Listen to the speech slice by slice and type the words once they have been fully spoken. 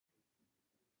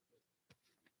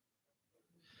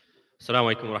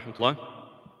Assalamu alaikum wa rahmatullah.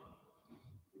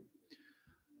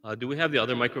 Do we have the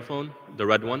other microphone, the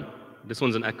red one? This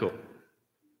one's an echo.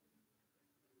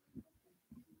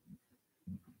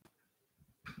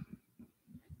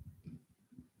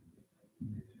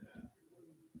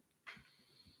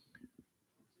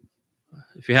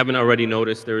 If you haven't already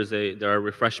noticed, there are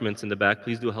refreshments in the back.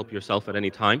 Please do help yourself at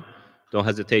any time. Don't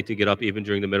hesitate to get up even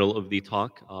during the middle of the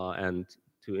talk and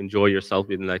to enjoy yourself.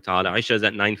 Bidnillahi ta'ala. Aisha is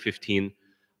at 9:15,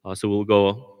 so we'll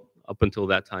go up until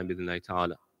that time. Bidnillahi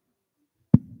ta'ala.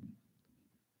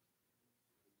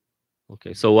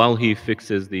 Okay, so while he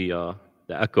fixes the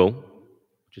echo,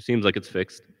 which it seems like it's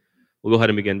fixed, we'll go ahead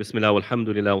and begin. Bismillah,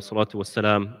 walhamdulillah, wa salatu wa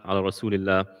salam ala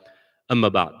rasulillah, amma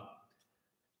ba'd.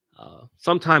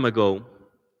 Some time ago,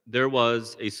 there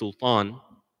was a sultan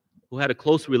who had a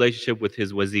close relationship with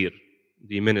his wazir,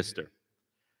 the minister.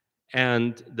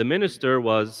 And the minister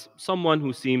was someone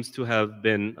who seems to have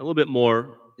been a little bit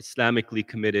more Islamically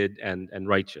committed and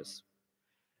righteous.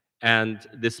 And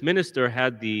this minister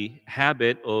had the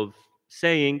habit of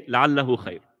saying, لَعَلَّهُ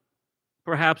خَيْرٌ.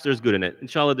 Perhaps there's good in it.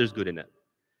 Inshallah, there's good in it.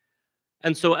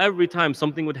 And so every time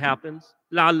something would happen,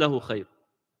 لَعَلَّهُ خَيْرٌ.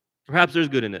 Perhaps there's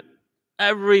good in it.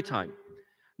 Every time.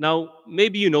 Now,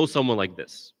 maybe you know someone like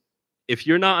this. If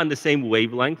you're not on the same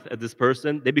wavelength as this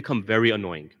person, they become very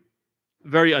annoying.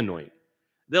 Very annoying.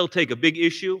 They'll take a big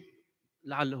issue,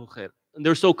 لَعَلَّهُ خَيْرٌ. And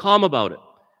they're so calm about it.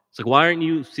 It's like, why aren't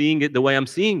you seeing it the way I'm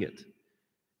seeing it?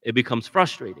 It becomes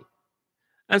frustrating.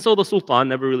 And so the sultan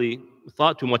never really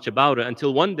thought too much about it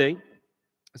until one day,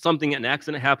 an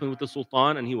accident happened with the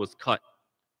sultan and he was cut.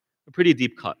 A pretty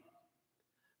deep cut.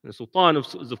 And the sultan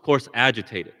is, of course,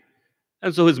 agitated.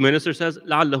 And so his minister says,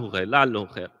 لَعَلَّهُ خَيْرٌ,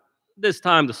 لَعَلَّهُ خَيْرٌ. This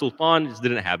time the sultan just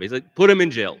didn't have it. He's like, put him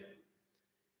in jail.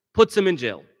 Puts him in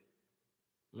jail.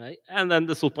 Right? And then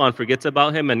the sultan forgets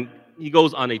about him and he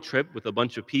goes on a trip with a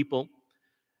bunch of people.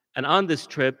 And on this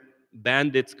trip,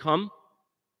 bandits come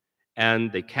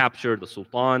and they capture the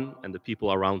sultan and the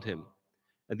people around him.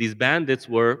 And these bandits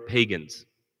were pagans.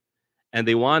 And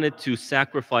they wanted to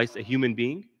sacrifice a human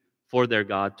being for their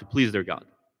god, to please their god.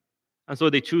 And so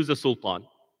they choose the sultan.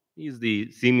 He's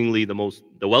seemingly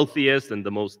the wealthiest and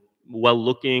the most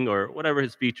well-looking, or whatever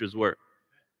his features were.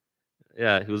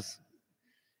 Yeah,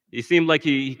 he seemed like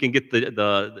he can get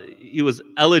he was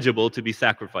eligible to be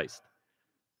sacrificed.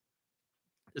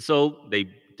 So they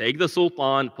take the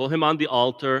sultan, pull him on the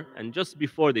altar, and just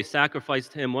before they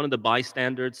sacrificed him, one of the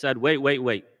bystanders said, wait,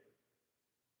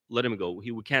 let him go.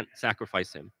 We can't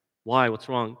sacrifice him. Why? What's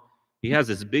wrong? He has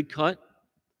this big cut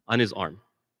on his arm.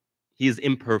 He is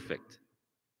imperfect.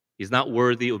 He's not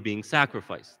worthy of being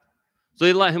sacrificed. So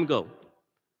they let him go.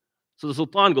 So the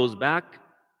sultan goes back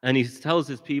and he tells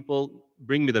his people,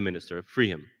 bring me the minister, free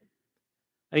him.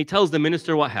 And he tells the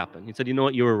minister what happened. He said, you know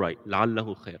what, you were right.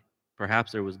 لَعَلَّهُ خَيْرٌ.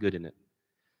 Perhaps there was good in it.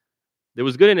 There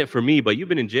was good in it for me, but you've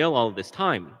been in jail all this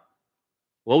time.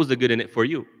 What was the good in it for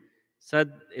you?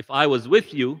 Said, if I was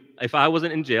with you, if I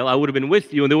wasn't in jail, I would have been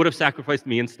with you and they would have sacrificed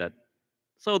me instead.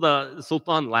 So the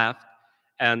sultan laughed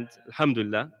and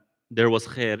alhamdulillah, there was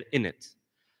khair in it.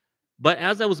 But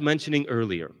as I was mentioning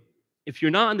earlier, if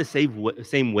you're not on the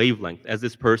same wavelength as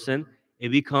this person, it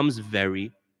becomes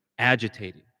very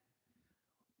agitating.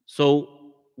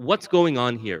 So what's going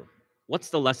on here? What's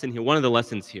the lesson here? One of the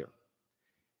lessons here.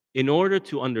 In order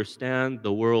to understand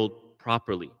the world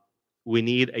properly, we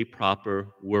need a proper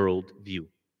world view.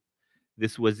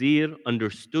 This wazir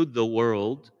understood the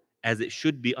world as it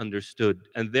should be understood,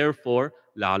 and therefore,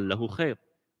 لَعَلَّهُ خَيْرٌ.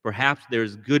 Perhaps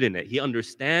there's good in it. He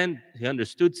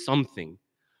understood something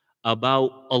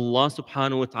about Allah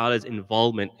subhanahu wa ta'ala's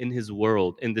involvement in his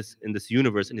world, in this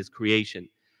universe, in his creation,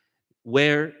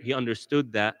 where he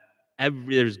understood that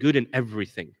there's good in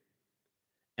everything.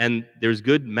 And there's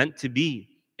good meant to be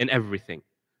in everything.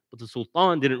 But the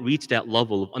sultan didn't reach that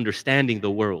level of understanding the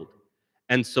world.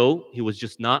 And so he was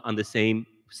just not on the same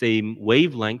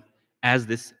wavelength as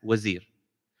this wazir.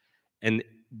 And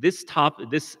this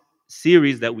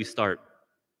series that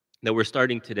we're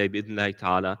starting today, bi'idhnillahi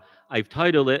ta'ala, I've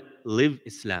titled it, Live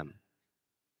Islam.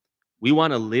 We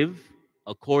want to live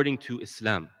according to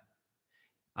Islam,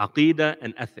 Aqeedah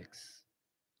and ethics.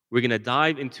 We're going to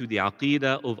dive into the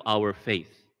Aqeedah of our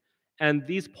faith. And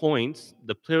these points,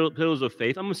 the pillars of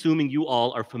faith, I'm assuming you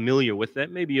all are familiar with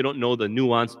it. Maybe you don't know the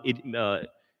nuanced,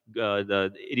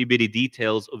 the itty-bitty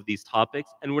details of these topics,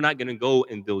 and we're not going to go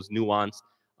in those nuanced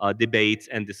debates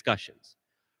and discussions.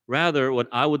 Rather, what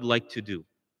I would like to do,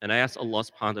 and I ask Allah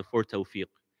subhanahu wa ta'ala for tawfiq,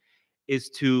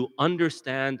 is to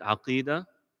understand Aqeedah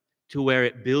to where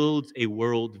it builds a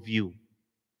worldview.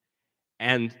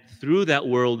 And through that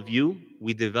worldview,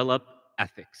 we develop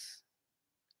ethics.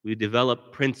 we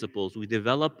develop principles, we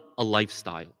develop a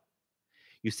lifestyle.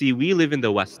 You see, we live in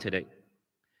the West today.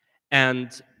 And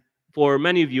for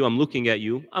many of you, I'm looking at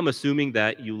you, I'm assuming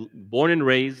that you born and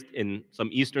raised in some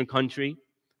Eastern country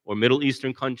or Middle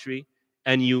Eastern country,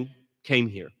 and you came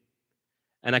here.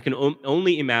 And I can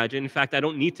only imagine, in fact, I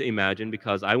don't need to imagine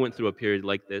because I went through a period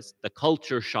like this, the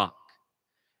culture shock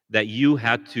that you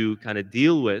had to kind of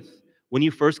deal with when you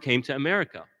first came to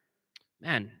America.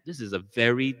 Man, this is a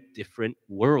very different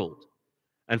world.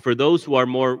 And for those who are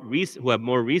who have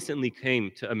more recently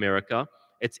came to America,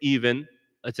 it's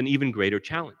an even greater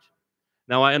challenge.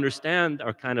 Now I understand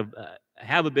or kind of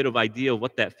have a bit of idea of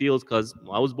what that feels because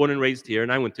I was born and raised here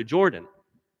and I went to Jordan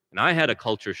and I had a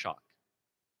culture shock.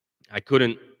 I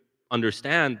couldn't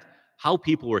understand how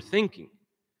people were thinking.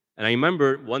 And I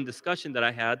remember one discussion that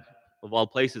I had, of all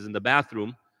places, in the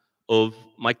bathroom of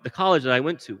the college that I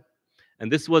went to.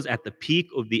 And this was at the peak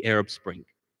of the Arab Spring.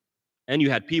 And you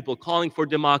had people calling for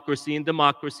democracy and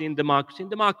democracy and democracy and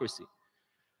democracy.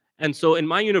 And so in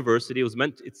my university,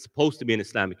 it's supposed to be an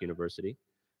Islamic university,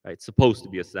 right? It's supposed to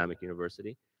be an Islamic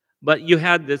university. But you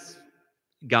had this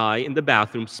guy in the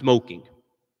bathroom smoking.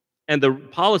 And the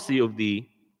policy of the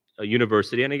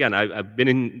university, and again, I've been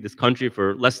in this country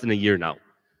for less than a year now.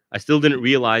 I still didn't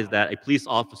realize that a police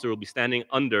officer will be standing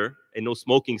under a no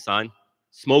smoking sign,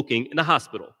 smoking in a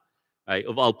hospital, right,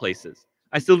 of all places.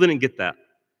 I still didn't get that.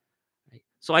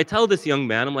 So I tell this young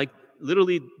man, I'm like,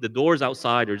 literally, the doors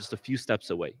outside are just a few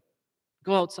steps away.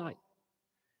 Go outside.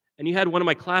 And you had one of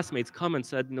my classmates come and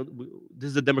said, this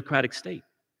is a democratic state.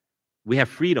 We have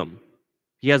freedom.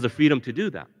 He has the freedom to do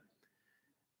that.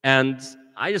 And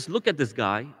I just look at this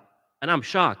guy and I'm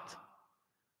shocked.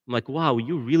 I'm like, wow,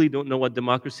 you really don't know what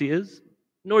democracy is?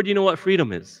 Nor do you know what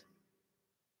freedom is.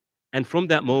 And from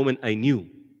that moment, I knew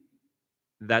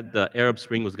that the Arab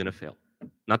Spring was going to fail.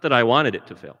 Not that I wanted it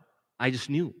to fail. I just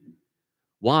knew.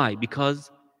 Why?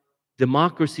 Because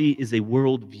democracy is a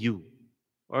worldview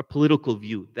or a political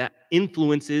view that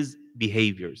influences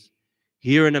behaviors.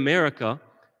 Here in America,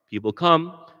 people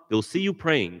come, they'll see you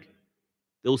praying.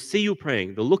 They'll see you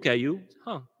praying. They'll look at you,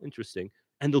 interesting,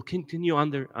 and they'll continue on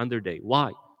their day.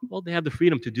 Why? Well, they have the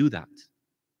freedom to do that.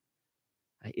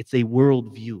 It's a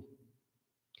worldview.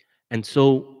 And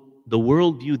so the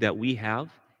worldview that we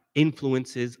have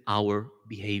influences our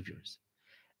behaviors.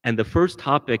 And the first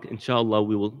topic, inshallah,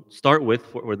 we will start with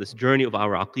for this journey of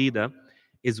our Aqeedah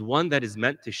is one that is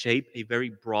meant to shape a very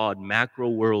broad macro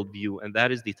worldview, and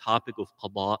that is the topic of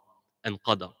Qadaa and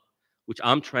Qadr, which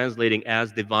I'm translating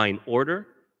as divine order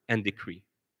and decree.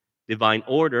 Divine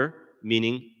order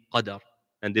meaning Qadr,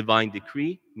 and divine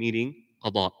decree meaning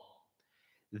Qadaa.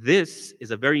 This is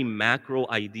a very macro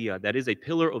idea that is a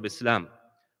pillar of Islam.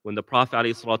 When the Prophet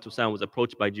ﷺ was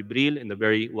approached by Jibreel in the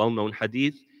very well-known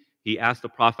hadith, he asked the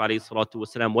Prophet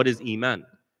ﷺ, what is Iman?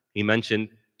 He mentioned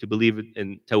to believe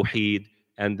in Tawheed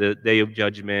and the Day of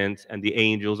Judgment and the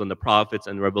angels and the prophets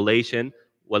and revelation,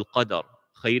 wal qadar,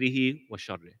 khayrihi wa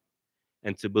sharrih.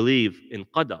 And to believe in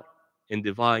qadar, in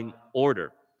divine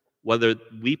order, whether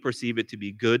we perceive it to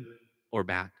be good or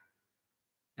bad.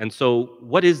 And so,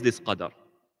 what is this qadar?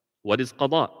 What is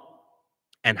qada?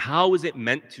 And how is it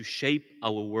meant to shape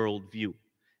our worldview?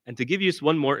 And to give you just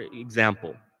one more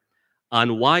example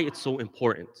on why it's so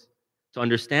important to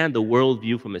understand the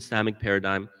worldview from Islamic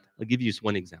paradigm, I'll give you just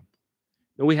one example.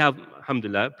 Now we have,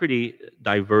 alhamdulillah, a pretty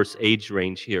diverse age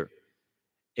range here.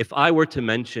 If I were to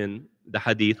mention the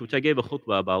hadith, which I gave a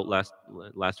khutbah about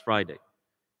last Friday,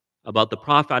 about the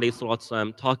Prophet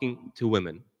ﷺ talking to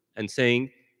women and saying,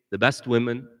 the best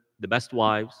women, the best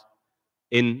wives,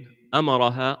 in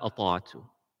amaraha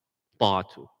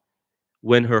ta'atu.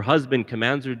 When her husband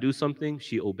commands her to do something,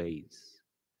 she obeys.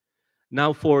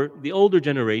 Now, for the older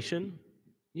generation,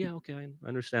 yeah, okay, I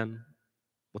understand.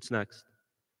 What's next?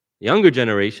 The younger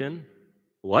generation,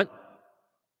 what?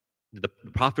 Did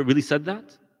the Prophet really said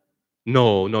that?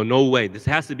 No way. This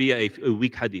has to be a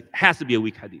weak hadith. It has to be a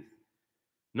weak hadith.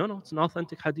 No, it's an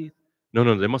authentic hadith. No,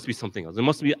 there must be something else. There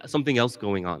must be something else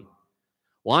going on.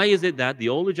 Why is it that the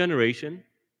older generation,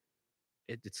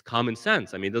 it's common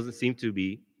sense? I mean, it doesn't seem to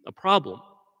be a problem.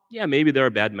 Yeah, maybe there are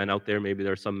bad men out there. Maybe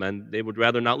there are some men they would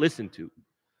rather not listen to.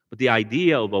 But the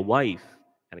idea of a wife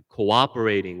kind of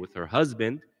cooperating with her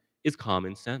husband is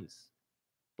common sense.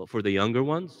 But for the younger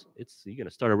ones, you're going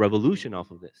to start a revolution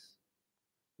off of this.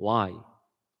 Why?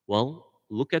 Well,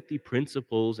 look at the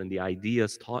principles and the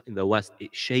ideas taught in the West.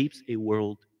 It shapes a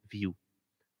world view.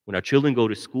 When our children go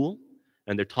to school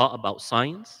and they're taught about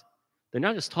science, they're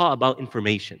not just taught about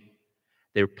information.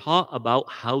 They're taught about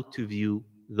how to view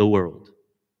the world.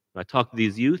 When I talk to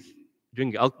these youth,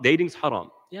 dating's haram.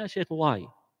 Yeah, Sheikh, why?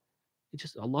 It's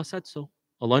just Allah said so.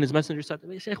 Allah and His Messenger said,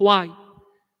 Shaykh, why?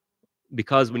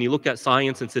 Because when you look at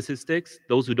science and statistics,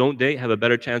 those who don't date have a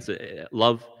better chance at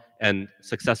love and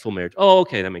successful marriage. Oh,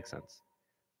 okay, that makes sense.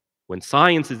 When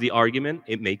science is the argument,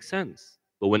 it makes sense.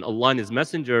 But when Allah and His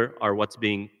Messenger are what's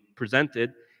being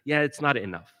presented, yeah, it's not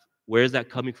enough. Where is that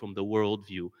coming from? The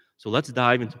worldview. So let's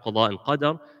dive into Qada and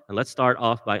Qadr, and let's start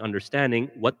off by understanding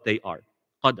what they are.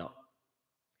 Qada,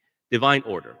 divine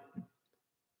order.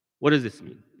 What does this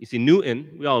mean? You see,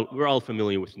 Newton, we're all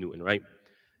familiar with Newton, right?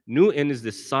 Newton is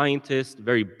this scientist,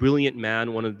 very brilliant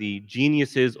man, one of the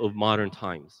geniuses of modern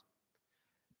times.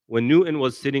 When Newton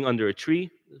was sitting under a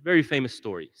tree, a very famous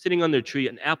story. Sitting under a tree,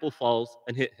 an apple falls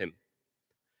and hit him.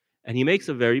 And he makes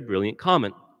a very brilliant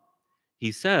comment.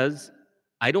 He says,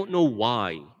 I don't know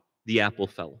why the apple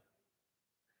fell,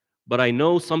 but I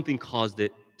know something caused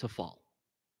it to fall.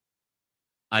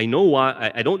 I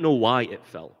don't know why it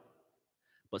fell,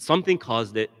 but something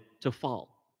caused it to fall.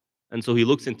 And so he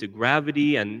looks into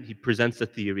gravity and he presents a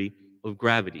theory of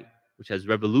gravity, which has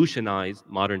revolutionized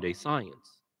modern day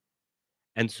science.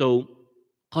 And so,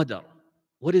 Qadr,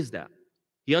 what is that?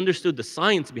 He understood the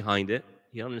science behind it,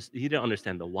 he didn't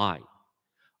understand the why.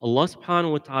 Allah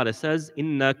subhanahu wa ta'ala says,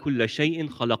 Inna kulla shay'in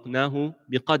khalaqnahu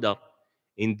biqadar.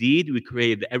 Indeed, we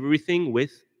created everything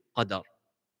with qadar.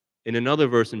 In another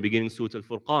verse in beginning Surah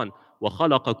Al-Furqan,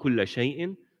 وَخَلَقَ كُلَّ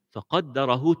شَيْءٍ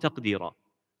فَقَدَّرَهُ تَقْدِيرًا.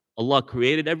 Allah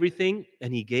created everything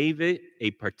and He gave it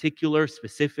a particular,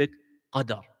 specific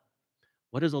qadar.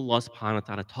 What is Allah subhanahu wa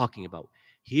ta'ala talking about?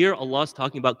 Here, Allah is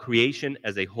talking about creation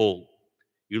as a whole.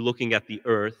 You're looking at the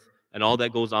earth and all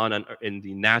that goes on in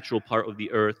the natural part of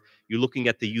the earth. You're looking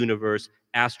at the universe,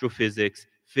 astrophysics,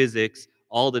 physics,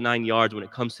 all the 9 yards when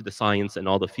it comes to the science and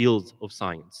all the fields of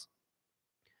science.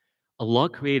 Allah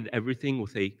created everything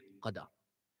with a qadar.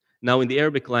 Now, in the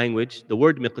Arabic language, the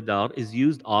word miqdar is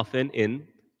used often in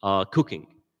cooking,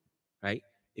 right?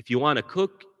 If you want to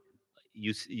cook,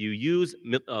 you use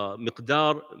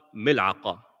miqdar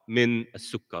mil'aqa min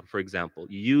as-sukkar, for example.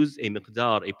 You use a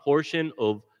miqdar, a portion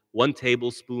of 1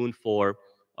 tablespoon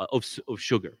of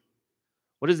sugar.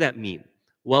 What does that mean?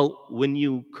 Well, when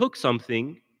you cook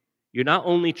something, you're not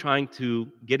only trying to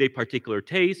get a particular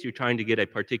taste, you're trying to get a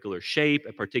particular shape,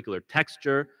 a particular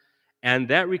texture, and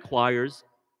that requires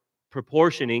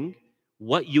proportioning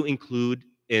what you include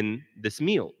in this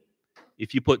meal.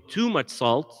 If you put too much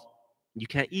salt, you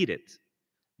can't eat it.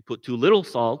 You put too little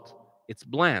salt, it's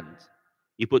bland.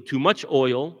 You put too much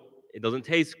oil, it doesn't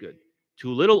taste good.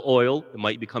 Too little oil, it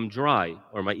might become dry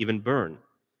or might even burn.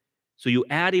 So you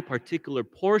add a particular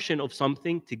portion of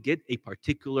something to get a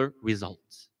particular result.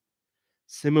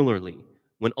 Similarly,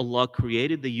 when Allah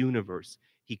created the universe,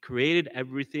 He created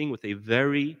everything with a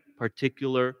very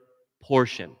particular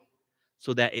portion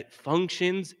so that it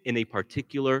functions in a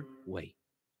particular way.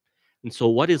 And so,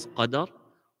 what is Qadr?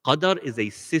 Qadr is a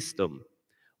system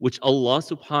which Allah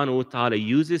subhanahu wa ta'ala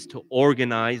uses to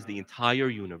organize the entire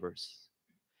universe.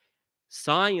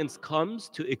 Science comes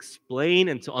to explain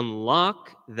and to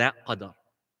unlock that Qadr.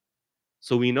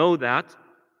 So we know that,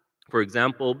 for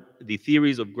example, the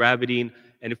theories of gravity,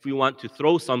 and if we want to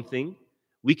throw something,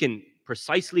 we can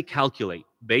precisely calculate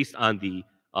based on the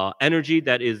energy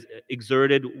that is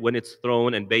exerted when it's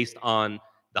thrown and based on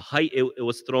the height it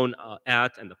was thrown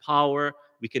at and the power,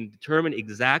 we can determine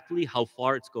exactly how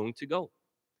far it's going to go.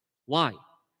 Why?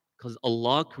 Because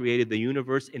Allah created the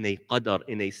universe in a qadar,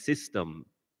 in a system,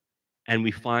 and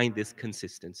we find this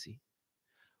consistency.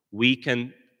 We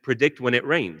can predict when it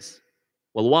rains.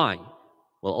 Well, why?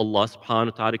 Well, Allah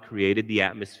subhanahu wa ta'ala created the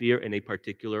atmosphere in a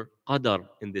particular qadar,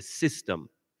 in this system.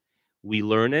 We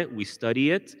learn it, we study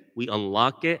it, we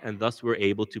unlock it, and thus we're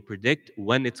able to predict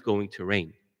when it's going to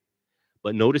rain.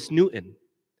 But notice Newton.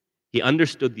 He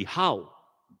understood the how,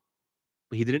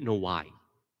 but he didn't know why.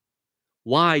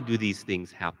 Why do these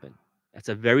things happen? That's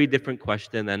a very different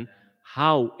question than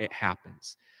how it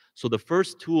happens. So the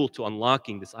first tool to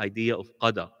unlocking this idea of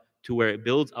qada, to where it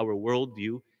builds our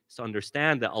worldview, is to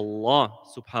understand that Allah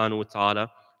subhanahu wa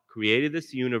ta'ala created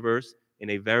this universe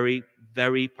in a very,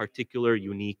 very particular,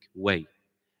 unique way.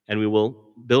 And we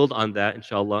will build on that,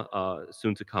 inshallah,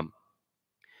 soon to come.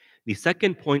 The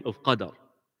second point of qadar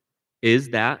is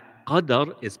that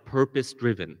qadar is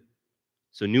purpose-driven.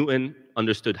 So Newton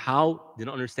understood how,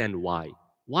 didn't understand why.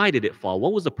 Why did it fall?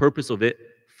 What was the purpose of it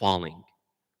falling?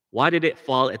 Why did it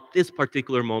fall at this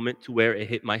particular moment to where it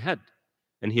hit my head?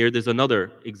 And here there's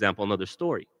another example, another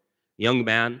story. A young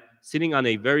man sitting on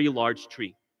a very large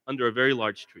tree, under a very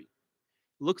large tree,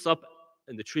 looks up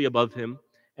in the tree above him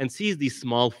and sees these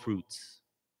small fruits.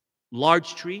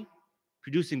 Large tree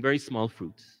producing very small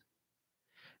fruits.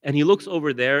 And he looks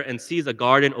over there and sees a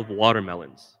garden of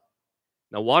watermelons.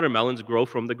 Now, watermelons grow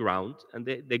from the ground, and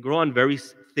they grow on very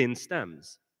thin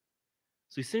stems.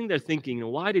 So he's sitting there thinking,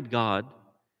 why did God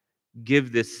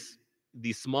give these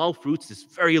small fruits this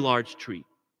very large tree?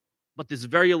 But these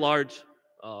very large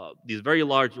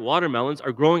watermelons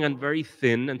are growing on very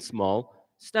thin and small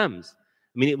stems.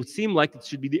 I mean, it would seem like it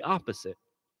should be the opposite.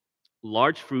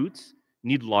 Large fruits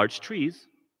need large trees,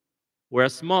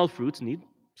 whereas small fruits need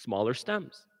smaller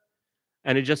stems.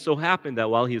 And it just so happened that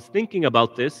while he's thinking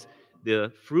about this,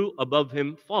 the fruit above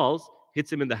him falls,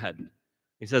 hits him in the head.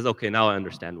 He says, okay, now I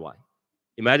understand why.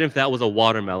 Imagine if that was a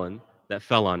watermelon that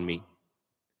fell on me.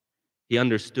 He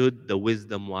understood the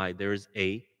wisdom why there's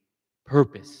a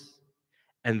purpose.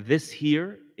 And this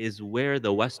here is where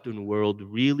the Western world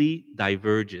really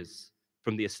diverges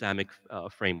from the Islamic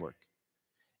framework.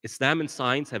 Islam and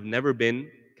science have never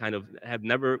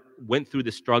went through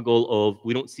the struggle of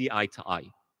we don't see eye to eye.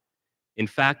 In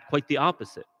fact, quite the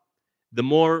opposite. The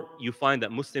more you find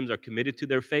that Muslims are committed to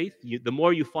their faith, the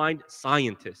more you find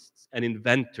scientists and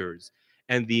inventors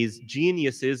and these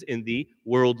geniuses in the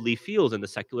worldly fields and the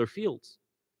secular fields.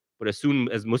 But as soon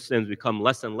as Muslims become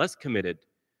less and less committed,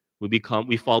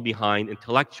 we fall behind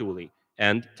intellectually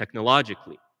and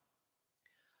technologically.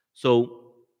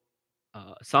 So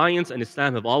science and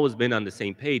Islam have always been on the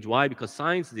same page. Why? Because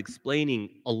science is explaining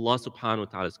Allah subhanahu wa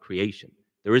ta'ala's creation.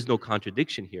 There is no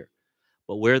contradiction here.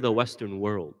 But where the Western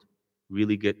world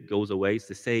really goes away is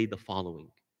to say the following.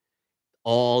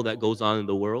 All that goes on in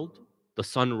the world, the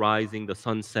sun rising, the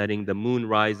sun setting, the moon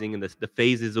rising, and the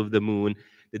phases of the moon,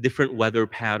 the different weather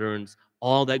patterns,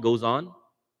 all that goes on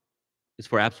is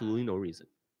for absolutely no reason.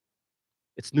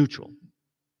 It's neutral.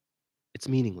 It's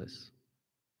meaningless.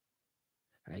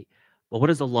 Right? But what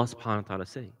does Allah subhanahu wa ta'ala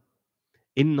say?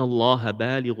 إِنَّ اللَّهَ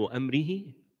بَالِغُ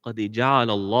أَمْرِهِ قَدْ جَعَلَ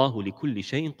اللَّهُ لِكُلِّ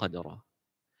شَيْءٍ قَدْرًا.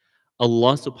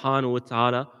 Allah subhanahu wa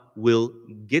ta'ala will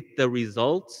get the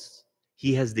results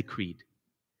He has decreed.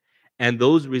 And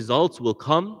those results will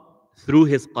come through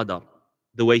His qadr,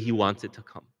 the way He wants it to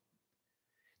come.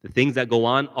 The things that go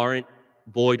on aren't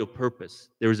void of purpose.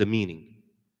 There is a meaning.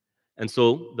 And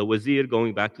so the wazir,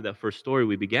 going back to that first story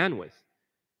we began with,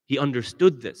 he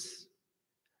understood this.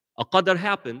 A qadr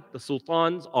happened, the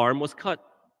sultan's arm was cut.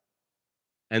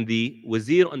 And the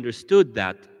wazir understood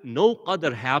that no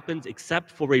qadr happens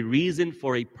except for a reason,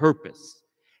 for a purpose.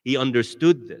 He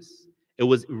understood this. It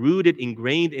was rooted,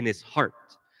 ingrained in his heart.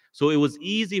 So it was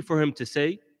easy for him to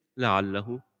say,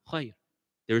 لَعَلَّهُ خَيْرٌ.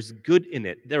 There's good in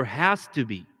it. There has to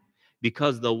be.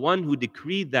 Because the one who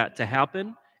decreed that to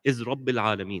happen is Rabbil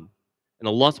Alameen. And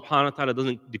Allah subhanahu wa ta'ala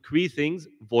doesn't decree things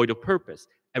void of purpose.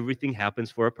 Everything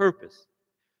happens for a purpose.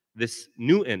 This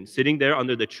Newton sitting there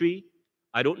under the tree,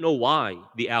 I don't know why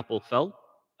the apple fell.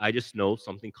 I just know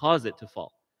something caused it to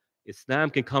fall. Islam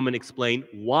can come and explain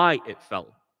why it fell.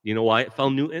 You know why it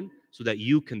fell, Newton? So that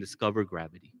you can discover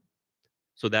gravity.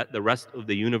 So that the rest of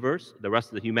the universe, the rest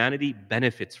of the humanity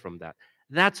benefits from that.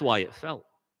 That's why it fell.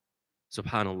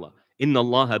 Subhanallah. Inna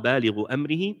Allah balighu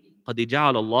amrihi qad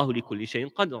ja'ala Allah li kulli shay'in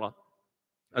qadra.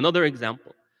 Another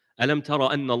example. ألم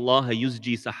ترى أن الله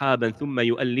يزجي سحابا ثم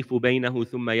يؤلف بينه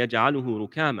ثم يجعله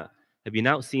ركاما. Have you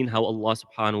now seen how Allah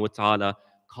subhanahu wa ta'ala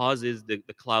causes the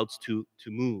clouds to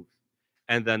move?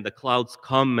 And then the clouds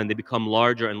come and they become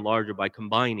larger and larger by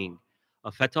combining.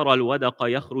 فترى الودق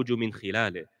يخرج من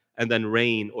خلاله. And then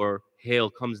rain or hail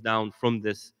comes down from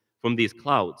these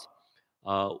clouds.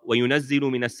 وينزل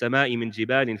من السماء من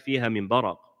جبال فيها من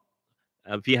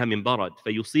برد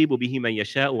فيصيب به من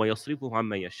يشاء ويصرفه عن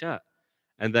من يشاء.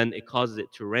 And then it causes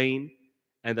it to rain.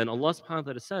 And then Allah subhanahu wa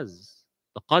ta'ala says,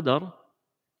 the qadr,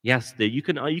 yes, you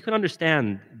can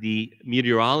understand the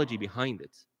meteorology behind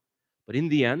it. But in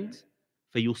the end,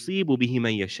 فَيُصِيبُ بِهِ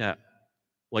مَن يَشَاءُ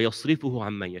وَيَصْرِفُهُ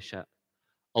عَن مَن يَشَاءُ.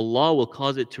 Allah will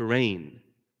cause it to rain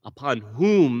upon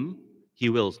whom He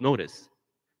wills. Notice,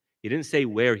 He didn't say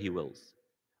where He wills.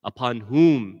 Upon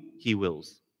whom He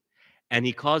wills. And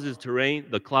He causes to rain,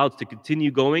 the clouds to continue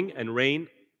going and rain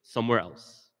somewhere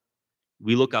else.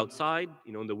 We look outside,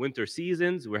 in the winter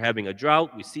seasons, we're having a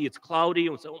drought, we see it's cloudy,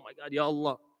 and we say, oh my God,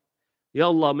 Ya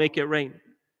Allah, make it rain.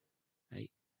 Right?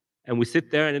 And we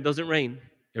sit there and it doesn't rain.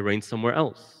 It rains somewhere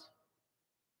else.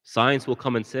 Science will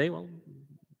come and say, well,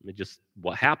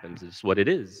 what happens is what it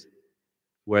is.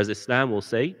 Whereas Islam will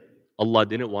say, Allah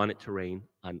didn't want it to rain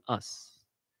on us.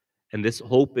 And this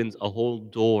opens a whole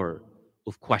door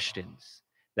of questions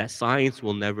that science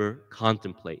will never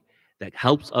contemplate, that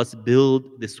helps us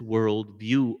build this world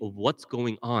view of what's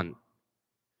going on.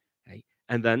 Okay?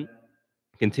 And then,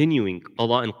 continuing,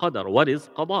 Qadaa and Qadr. What is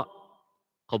Qadaa?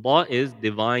 Qadaa is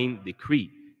divine decree.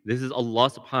 This is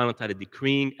Allah subhanahu wa ta'ala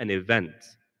decreeing an event.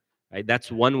 Right?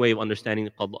 That's one way of understanding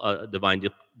divine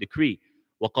decree.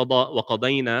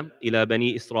 وقضينا إلى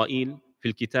بني إسرائيل في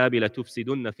الكتاب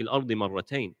لتفسدن في الأرض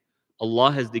مرتين.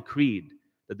 Allah has decreed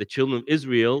that the children of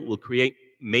Israel will create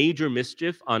major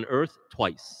mischief on earth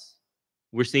twice.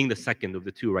 We're seeing the second of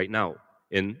the two right now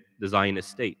in the Zionist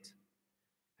state.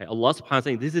 Okay, Allah subhanahu wa ta'ala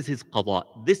saying this is His qada.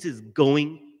 This is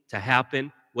going to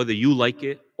happen whether you like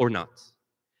it or not.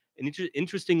 And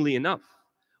interestingly enough,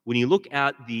 when you look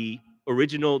at the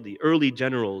early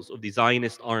generals of the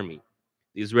Zionist army,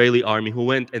 the Israeli army who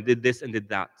went and did this and did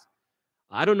that,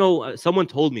 I don't know, someone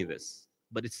told me this,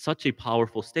 but it's such a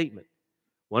powerful statement.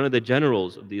 One of the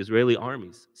generals of the Israeli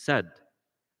armies said,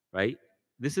 right,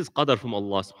 this is qadr from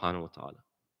Allah subhanahu wa ta'ala.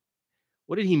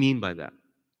 What did he mean by that?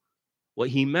 What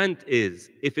he meant is,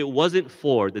 if it wasn't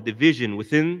for the division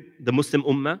within the Muslim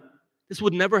ummah, this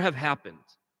would never have happened.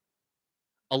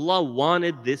 Allah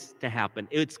wanted this to happen.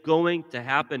 It's going to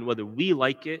happen whether we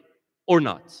like it or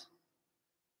not.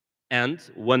 And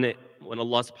when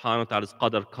Allah subhanahu wa ta'ala's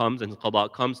qadr comes and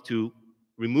qada comes to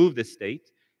remove this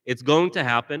state, it's going to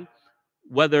happen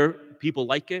whether people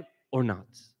like it or not.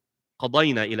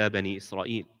 قضينا إلى بني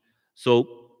إسرائيل. So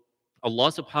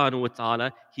Allah subhanahu wa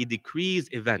ta'ala, He decrees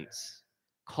events,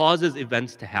 causes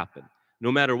events to happen.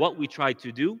 No matter what we try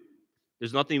to do,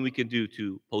 there's nothing we can do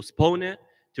to postpone it,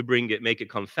 to make it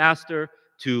come faster,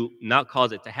 to not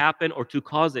cause it to happen, or to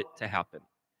cause it to happen.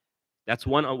 That's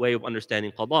one way of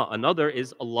understanding qada. Another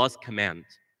is Allah's command.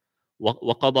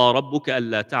 وَقَضَى رَبُّكَ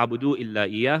أَلَّا تَعْبُدُوا إِلَّا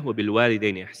إِيَّاهُ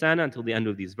وَبِالْوَالِدَيْنِ إِحْسَانًا until the end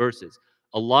of these verses.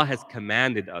 Allah has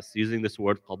commanded us, using this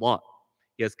word qada.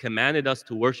 He has commanded us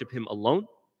to worship Him alone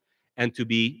and to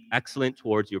be excellent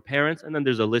towards your parents. And then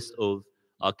there's a list of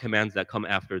commands that come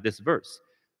after this verse.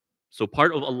 So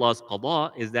part of Allah's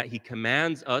qada is that He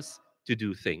commands us to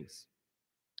do things,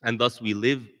 and thus we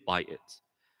live by it.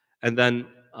 And then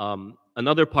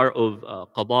another part of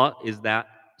qada is that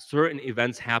certain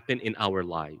events happen in our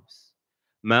lives.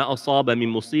 ما أصاب من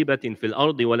مصيبة في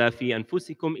الأرض ولا في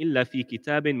أنفسكم إلا في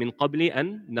كتاب من قبل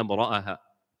أن نبرأها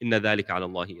إن ذلك على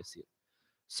الله يسير.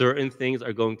 Certain things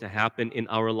are going to happen in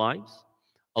our lives.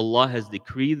 Allah has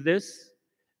decreed this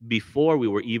before we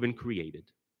were even created.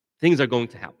 Things are going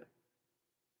to happen.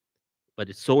 But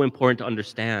it's so important to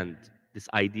understand this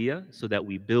idea so that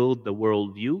we build the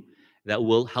worldview that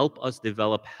will help us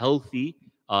develop healthy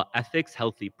ethics,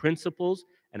 healthy principles,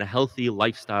 and a healthy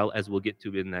lifestyle, as we'll get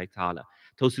to in ta'ala.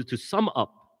 So to sum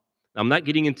up, I'm not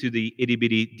getting into the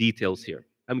itty-bitty details here.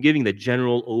 I'm giving the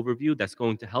general overview that's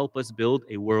going to help us build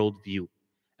a worldview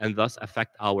and thus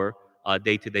affect our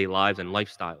day-to-day lives and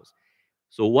lifestyles.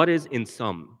 So what is, in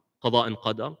sum, Qada and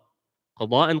Qadar?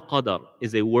 Qada and Qadar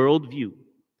is a worldview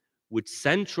which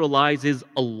centralizes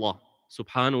Allah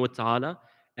subhanahu wa ta'ala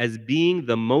as being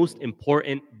the most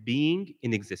important being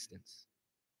in existence.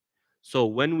 So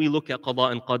when we look at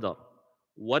Qada and Qadar,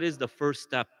 what is the first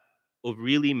step of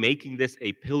really making this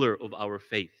a pillar of our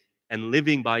faith and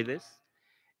living by this?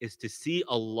 Is to see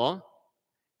Allah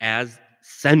as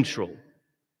central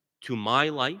to my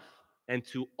life and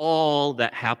to all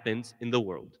that happens in the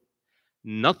world.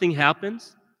 Nothing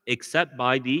happens except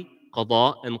by the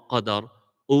Qada and Qadar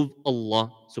of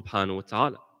Allah subhanahu wa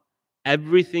ta'ala.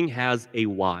 Everything has a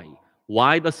why.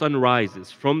 Why the sun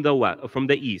rises from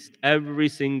the east every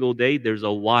single day, there's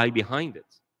a why behind it.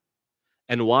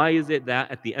 And why is it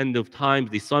that at the end of time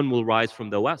the sun will rise from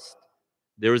the west?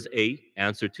 There's a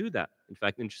answer to that. In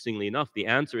fact, interestingly enough, the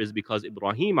answer is because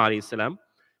Ibrahim alayhi salam,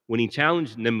 when he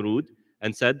challenged Nimrud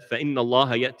and said, فَإِنَّ اللَّهَ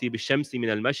يَأْتِي بِالشَّمْسِ مِنَ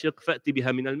الْمَشْرِقِ فَأْتِ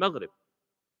بِهَا مِنَ الْمَغْرِبِ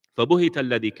فَبُهِتَ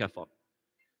الَّذِي كَفَرَ.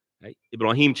 Right?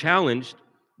 Ibrahim challenged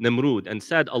Nimrud and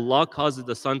said, Allah causes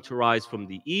the sun to rise from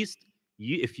the east.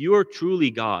 If you are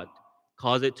truly God,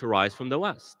 cause it to rise from the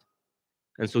west.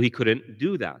 And so he couldn't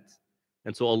do that.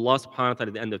 And so Allah subhanahu wa ta'ala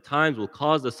at the end of times will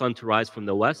cause the sun to rise from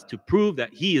the west to prove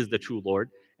that He is the true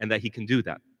Lord and that He can do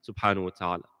that, subhanahu wa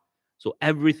ta'ala. So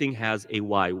everything has a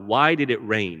why. Why did it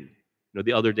rain? You know,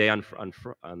 the other day on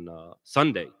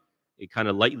Sunday, it kind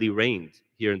of lightly rained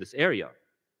here in this area,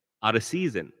 out of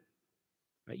season.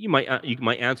 Right? You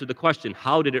might answer the question,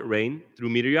 how did it rain? Through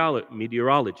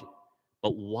meteorology.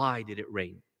 But why did it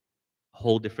rain? A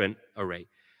whole different array.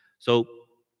 So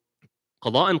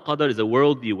Qada and Qadr is a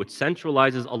worldview which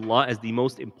centralizes Allah as the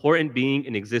most important being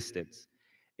in existence.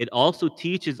 It also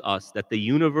teaches us that the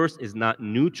universe is not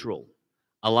neutral,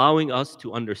 allowing us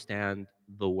to understand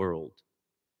the world.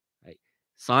 Right?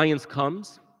 Science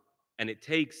comes and it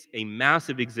takes a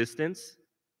massive existence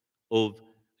of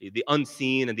the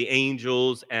unseen and the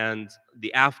angels and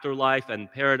the afterlife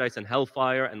and paradise and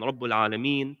hellfire and Rabbul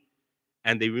Alameen,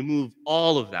 and they remove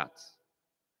all of that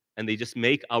and they just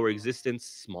make our existence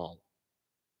small.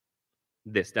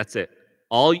 That's it.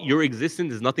 All your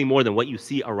existence is nothing more than what you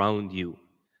see around you.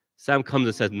 Sam comes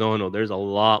and says, no, no, there's a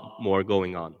lot more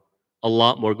going on. A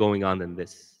lot more going on than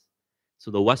this. So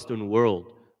the Western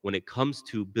world, when it comes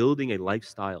to building a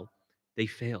lifestyle, they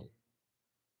fail.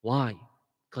 Why?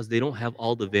 Because they don't have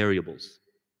all the variables.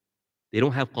 They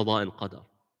don't have Qadaa and Qadr.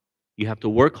 You have to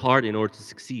work hard in order to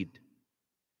succeed.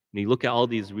 And you look at all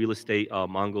these real estate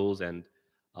Mongols and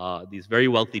these very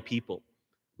wealthy people.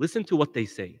 Listen to what they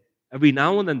say. Every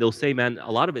now and then they'll say, man, a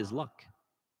lot of it is luck.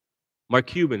 Mark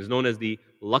Cuban is known as the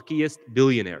luckiest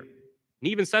billionaire. And he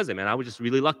even says it, man, I was just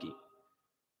really lucky.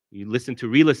 You listen to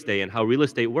real estate and how real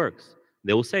estate works.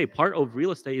 They will say part of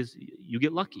real estate is you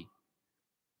get lucky.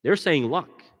 They're saying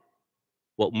luck.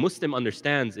 What Muslim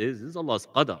understands is this is Allah's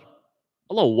qadr.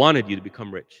 Allah wanted you to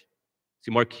become rich.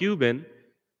 See, Mark Cuban,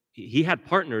 he had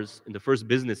partners in the first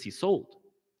business he sold.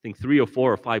 I think 3 or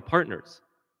 4 or 5 partners.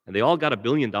 And they all got $1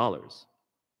 billion.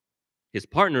 His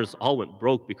partners all went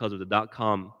broke because of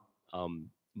the um,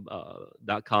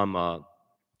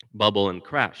 bubble and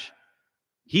crash.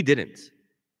 He didn't.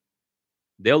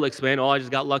 They'll explain, oh, I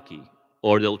just got lucky.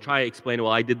 Or they'll try to explain,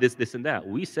 well, I did this, this, and that.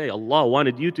 We say Allah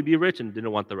wanted you to be rich and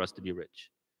didn't want the rest to be rich.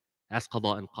 That's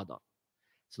Qadaa and Qadar.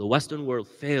 So the Western world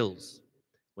fails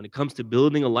when it comes to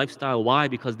building a lifestyle. Why?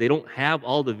 Because they don't have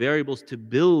all the variables to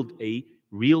build a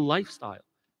real lifestyle,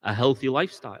 a healthy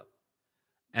lifestyle.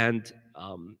 And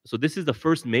so this is the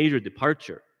first major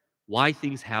departure. Why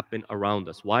things happen around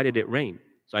us. Why did it rain?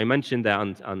 So I mentioned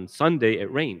that on Sunday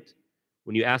it rained.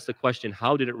 When you ask the question,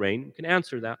 how did it rain? You can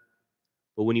answer that.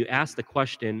 But when you ask the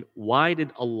question, why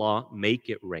did Allah make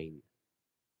it rain?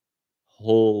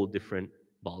 Whole different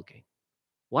ballgame.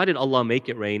 Why did Allah make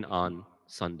it rain on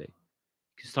Sunday?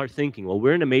 You start thinking, well,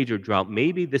 we're in a major drought.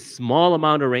 Maybe this small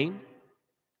amount of rain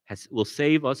will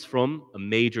save us from a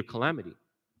major calamity.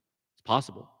 It's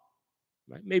possible.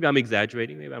 Right? Maybe I'm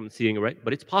exaggerating, maybe I'm seeing it right,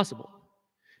 but it's possible.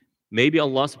 Maybe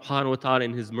Allah subhanahu wa ta'ala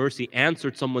in His mercy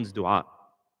answered someone's dua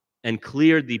and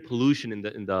cleared the pollution in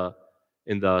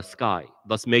the sky,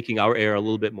 thus making our air a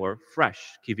little bit more fresh,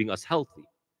 keeping us healthy.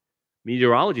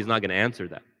 Meteorology is not going to answer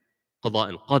that. Qadaa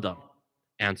and Qadr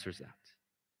answers that.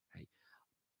 Right?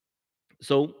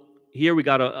 So here we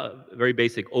got a very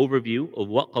basic overview of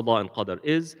what Qadaa and Qadr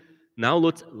is. Now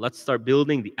let's start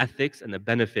building the ethics and the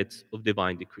benefits of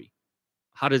divine decree.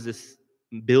 How does this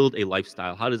build a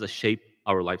lifestyle? How does it shape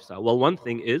our lifestyle? Well, one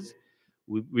thing is,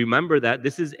 we remember that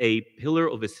this is a pillar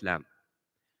of Islam.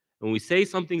 When we say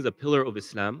something's a pillar of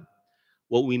Islam,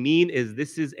 what we mean is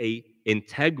this is a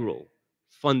integral,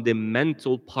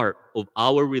 fundamental part of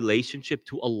our relationship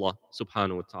to Allah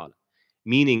subhanahu wa ta'ala.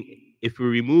 Meaning, if we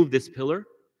remove this pillar,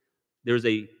 there's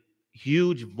a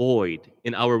huge void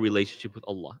in our relationship with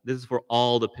Allah. This is for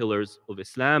all the pillars of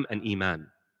Islam and Iman.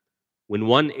 When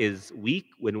one is weak,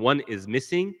 when one is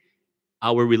missing,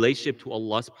 our relationship to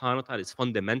Allah subhanahu wa ta'ala is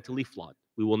fundamentally flawed.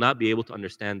 We will not be able to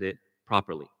understand it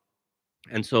properly.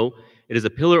 And so it is a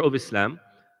pillar of Islam,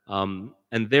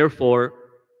 and therefore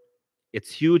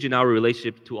it's huge in our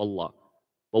relationship to Allah.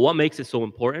 But what makes it so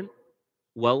important?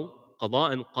 Well,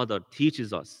 Qadaa and Qadr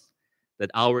teaches us that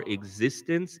our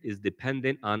existence is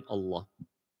dependent on Allah.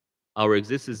 Our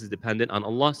existence is dependent on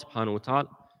Allah subhanahu wa ta'ala.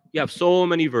 You have so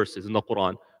many verses in the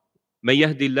Quran. مَن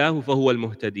يَهْدِ اللَّهُ فَهُوَ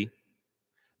الْمُهْتَدِي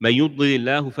مَن يُضْلِلِ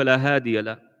اللَّهُ فَلَا هَادِيَ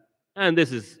لَهُ. And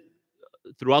this is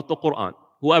throughout the Quran.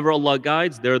 Whoever Allah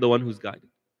guides, they're the one who's guided.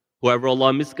 Whoever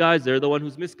Allah misguides, they're the one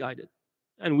who's misguided.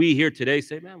 And we here today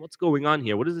say, man, what's going on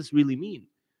here? What does this really mean?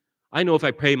 I know if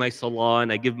I pray my salah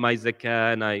and I give my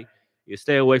zakah and I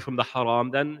stay away from the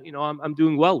haram, then I'm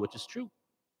doing well, which is true.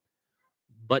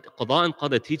 But Qadaa and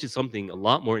Qadr teaches something a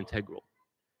lot more integral.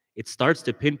 It starts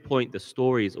to pinpoint the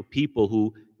stories of people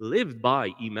who lived by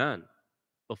Iman,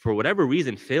 but for whatever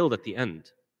reason failed at the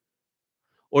end.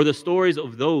 Or the stories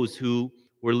of those who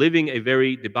were living a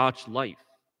very debauched life,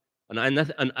 an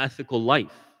unethical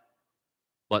life,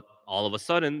 but all of a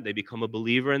sudden they become a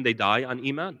believer and they die on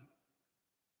Iman.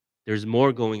 There's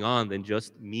more going on than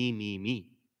just me, me, me.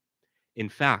 In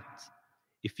fact,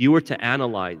 if you were to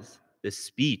analyze the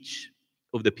speech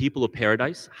of the people of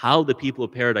paradise, how the people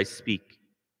of paradise speak,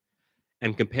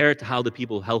 and compare it to how the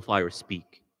people of hellfire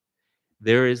speak,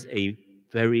 there is a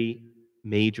very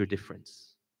major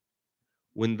difference.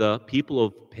 When the people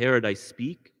of paradise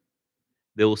speak,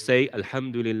 they will say,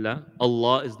 Alhamdulillah,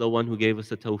 Allah is the one who gave us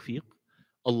the tawfiq.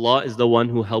 Allah is the one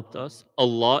who helped us.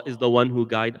 Allah is the one who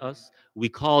guided us. We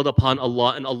called upon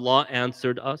Allah and Allah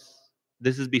answered us.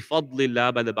 This is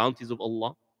bifadlillah, by the bounties of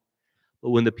Allah.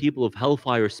 But when the people of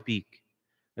hellfire speak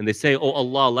and they say, oh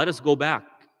Allah, let us go back.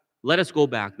 Let us go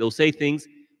back. They'll say things,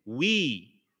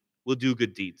 we will do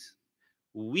good deeds.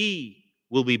 We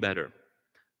will be better.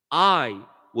 I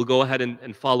will go ahead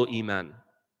and follow Iman.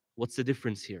 What's the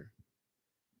difference here?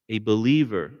 A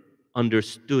believer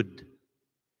understood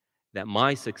that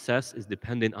my success is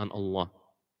dependent on Allah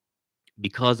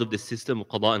because of the system of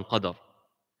Qadaa and Qadr.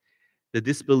 The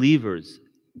disbelievers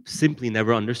simply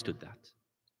never understood that,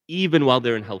 even while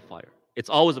they're in hellfire. It's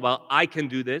always about, I can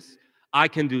do this, I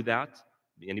can do that.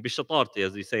 Yani bishatarti,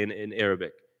 as we say in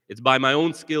Arabic. It's by my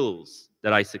own skills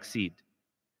that I succeed.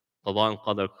 Qada and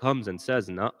Qadr comes and says,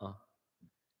 nah,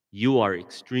 you are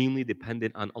extremely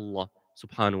dependent on Allah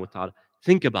subhanahu wa ta'ala.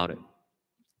 Think about it.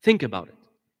 Think about it.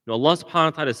 You know, Allah subhanahu wa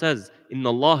ta'ala says, Inna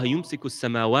Allah yumsiku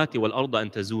samawati wal arda an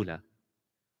tazula.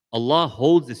 Allah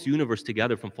holds this universe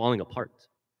together from falling apart.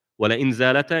 وَلَئِنْ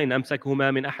زَالَتَا إِنْ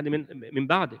أَمْسَكْهُمَا مِنْ أَحَدٍ مِنْ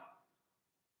بَعْدِهِ.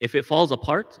 If it falls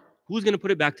apart, who's going to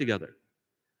put it back together?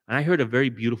 And I heard a very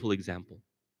beautiful example.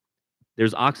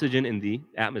 There's oxygen in the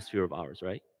atmosphere of ours,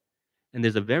 right? And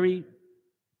there's a very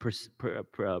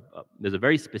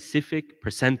specific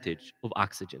percentage of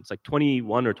oxygen. It's like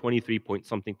 21 or 23 point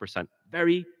something percent.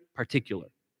 Very particular.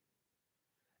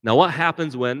 Now, what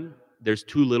happens when there's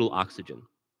too little oxygen?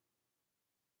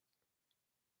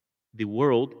 The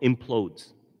world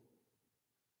implodes.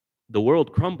 The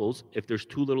world crumbles if there's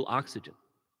too little oxygen.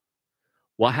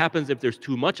 What happens if there's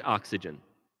too much oxygen?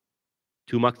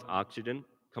 Too much oxygen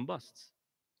combusts.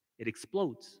 It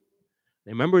explodes.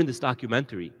 Remember in this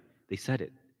documentary, they said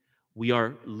it. We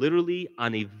are literally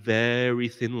on a very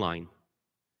thin line.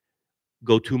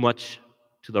 Go too much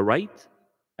to the right,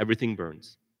 everything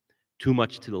burns. Too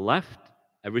much to the left,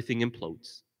 everything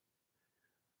implodes.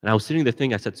 And I was sitting there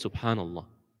thinking, I said, Subhanallah,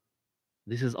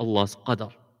 this is Allah's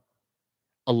Qadr.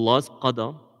 Allah's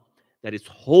Qadr that is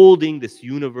holding this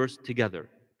universe together.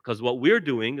 Because what we're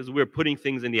doing is we're putting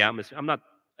things in the atmosphere. I'm not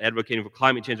advocating for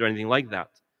climate change or anything like that.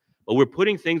 But we're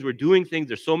putting things, we're doing things.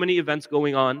 There's so many events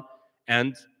going on.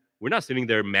 And we're not sitting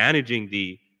there managing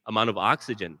the amount of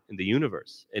oxygen in the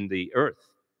universe, in the earth.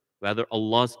 Rather,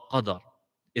 Allah's Qadr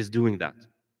is doing that.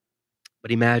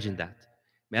 But imagine that.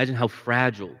 Imagine how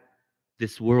fragile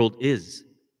this world is.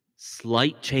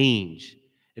 Slight change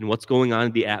in what's going on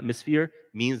in the atmosphere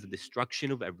means the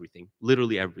destruction of everything,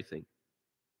 literally everything.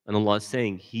 And Allah is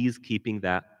saying He's keeping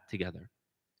that together.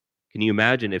 Can you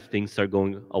imagine if things start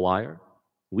going awry?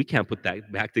 We can't put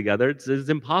that back together. It's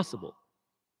impossible.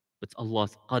 It's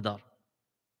Allah's Qadr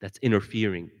that's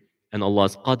interfering, and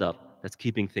Allah's Qadr that's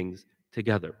keeping things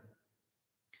together.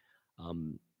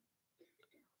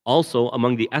 Also,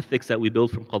 among the ethics that we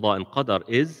build from Qadaa and Qadr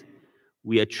is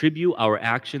we attribute our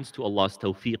actions to Allah's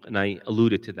tawfiq, and I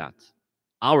alluded to that.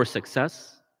 Our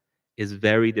success is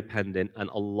very dependent on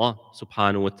Allah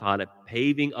subhanahu wa ta'ala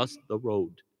paving us the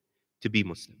road to be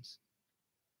Muslims.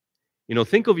 You know,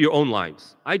 think of your own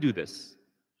lives. I do this.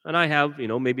 And I have, you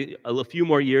know, maybe a few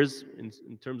more years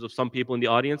in terms of some people in the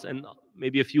audience and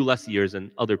maybe a few less years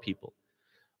than other people.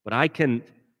 But I can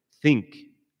think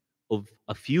of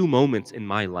a few moments in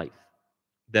my life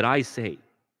that I say,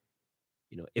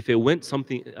 you know, if it went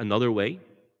something another way,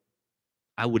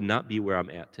 I would not be where I'm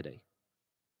at today.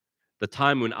 The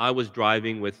time when I was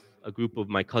driving with a group of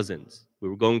my cousins, we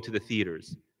were going to the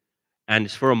theaters, and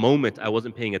for a moment I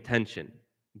wasn't paying attention,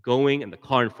 going, and the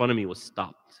car in front of me was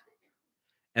stopped.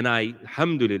 And I,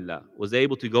 alhamdulillah, was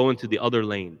able to go into the other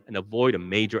lane and avoid a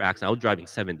major accident. I was driving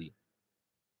 70.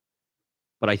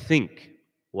 But I think,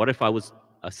 what if I was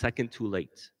a second too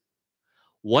late?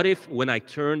 What if when I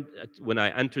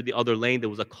entered the other lane, there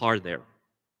was a car there?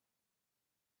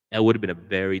 It would have been a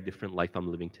very different life I'm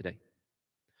living today.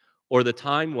 Or the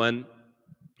time when,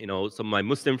 you know, some of my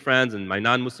Muslim friends and my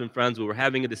non-Muslim friends, we were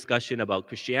having a discussion about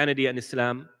Christianity and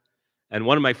Islam, and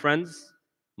one of my friends,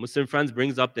 Muslim friends,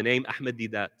 brings up the name Ahmed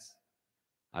Didat.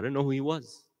 I don't know who he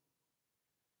was.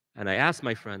 And I asked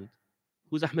my friend,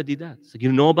 who's Ahmed Didat? He's like,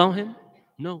 you know about him?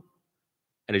 No.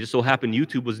 And it just so happened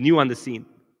YouTube was new on the scene.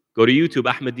 Go to YouTube,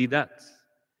 Ahmed Didat.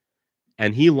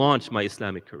 And he launched my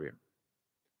Islamic career.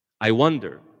 I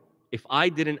wonder if I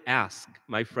didn't ask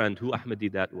my friend who Ahmed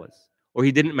Didat was, or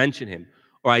he didn't mention him,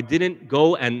 or I didn't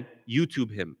go and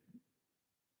YouTube him,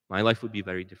 my life would be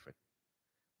very different.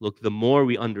 Look, the more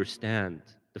we understand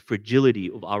the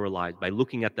fragility of our lives by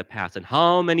looking at the past and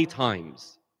how many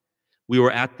times we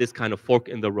were at this kind of fork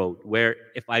in the road where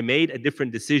if I made a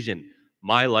different decision,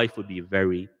 my life would be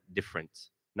very different,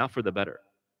 not for the better.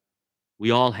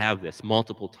 We all have this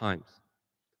multiple times.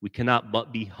 We cannot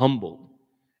but be humbled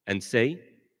and say,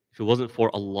 if it wasn't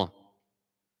for Allah,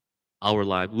 our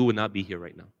life, we would not be here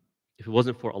right now. If it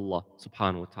wasn't for Allah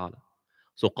subhanahu wa ta'ala.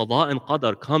 So Qadaa and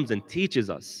Qadr comes and teaches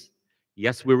us,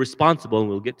 yes, we're responsible, and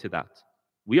we'll get to that.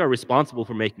 We are responsible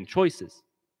for making choices.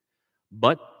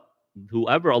 But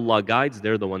whoever Allah guides,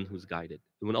 they're the one who's guided.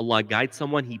 When Allah guides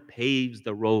someone, He paves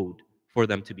the road for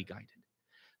them to be guided,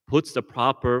 puts the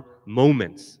proper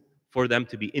moments for them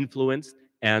to be influenced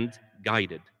and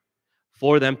guided,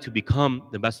 for them to become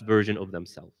the best version of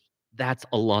themselves. That's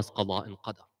Allah's qada and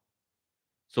qadar.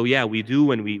 So yeah, we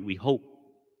do and we hope,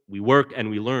 we work and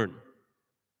we learn.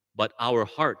 But our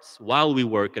hearts, while we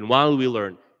work and while we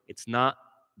learn, it's not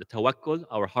the tawakkul,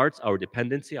 our hearts, our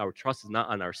dependency, our trust is not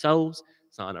on ourselves,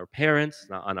 it's not on our parents, it's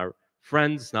not on our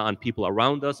friends, it's not on people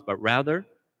around us, but rather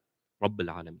Rabbil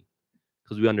Alameen.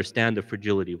 Because we understand the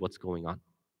fragility of what's going on.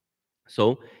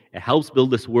 So it helps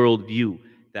build this worldview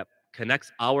that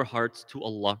connects our hearts to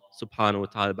Allah subhanahu wa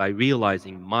ta'ala by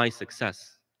realizing my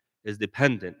success is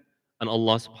dependent on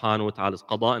Allah subhanahu wa ta'ala's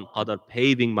qada and qadar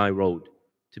paving my road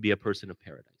to be a person of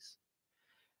paradise.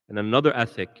 And another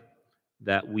ethic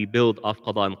that we build off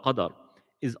qada and qadar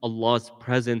is Allah's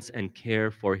presence and care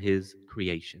for His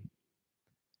creation.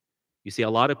 You see, a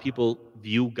lot of people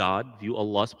view God, view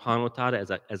Allah subhanahu wa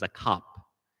ta'ala as a cop.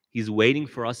 He's waiting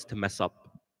for us to mess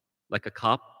up. Like a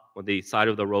cop on the side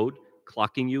of the road,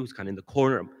 clocking you, he's kind of in the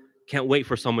corner. Can't wait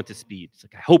for someone to speed. It's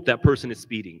like, I hope that person is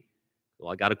speeding.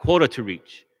 Well, I got a quota to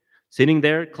reach. Sitting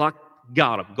there, clock,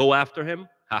 got him. Go after him.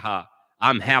 Haha.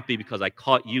 I'm happy because I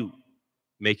caught you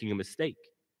making a mistake.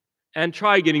 And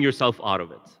try getting yourself out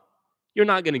of it. You're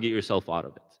not going to get yourself out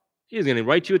of it. He's going to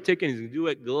write you a ticket and he's going to do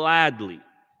it gladly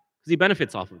because he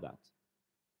benefits off of that.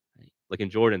 Like in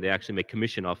Jordan, they actually make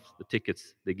commission off the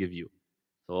tickets they give you.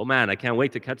 So, oh man, I can't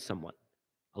wait to catch someone.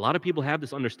 A lot of people have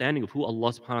this understanding of who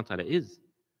Allah subhanahu wa ta'ala is.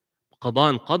 Qada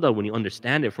and qadar, when you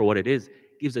understand it for what it is,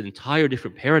 gives an entire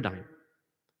different paradigm.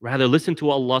 Rather, listen to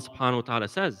what Allah subhanahu wa ta'ala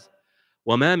says.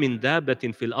 وَمَا مِن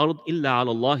دَابَّةٍ فِي الْأَرْضِ إِلَّا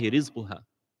عَلَى اللَّهِ رِزْقُهَا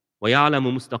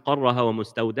وَيَعْلَمُ مُسْتَقَرَّهَا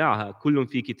وَمُسْتَوْدَعَهَا كُلٌّ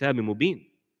فِي كِتَابٍ مُبِينٍ.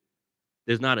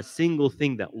 There's not a single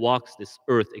thing that walks this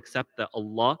earth except that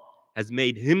Allah has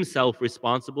made Himself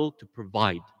responsible to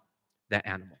provide that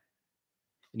animal.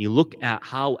 And you look at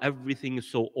how everything is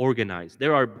so organized.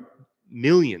 There are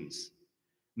millions,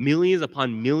 millions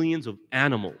upon millions of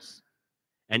animals.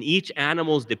 And each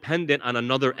animal is dependent on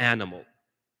another animal.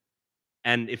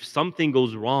 And if something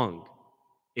goes wrong,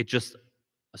 it's just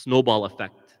a snowball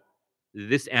effect.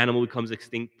 This animal becomes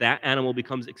extinct, that animal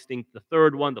becomes extinct, the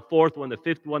third one, the fourth one, the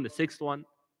fifth one, the sixth one,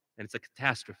 and it's a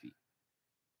catastrophe.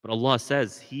 But Allah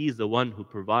says He's the one who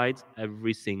provides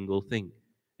every single thing.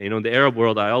 And you know, in the Arab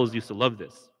world, I always used to love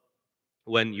this.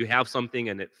 When you have something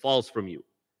and it falls from you,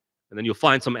 and then you'll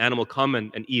find some animal come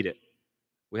and eat it.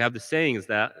 We have the sayings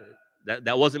that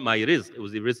wasn't my rizq, it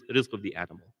was the rizq of the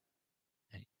animal.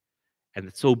 Okay? And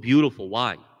it's so beautiful.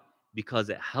 Why? Because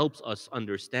it helps us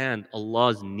understand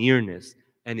Allah's nearness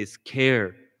and His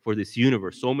care for this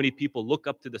universe. So many people look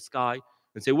up to the sky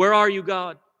and say, where are you,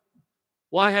 God?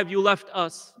 Why have you left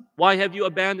us? Why have you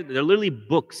abandoned? There are literally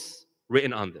books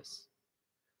written on this.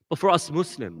 But for us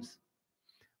Muslims,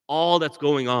 all that's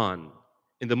going on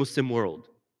in the Muslim world,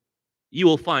 you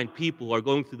will find people who are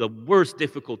going through the worst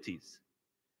difficulties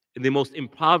in the most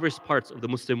impoverished parts of the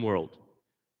Muslim world.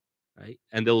 Right?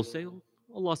 And they'll say, oh,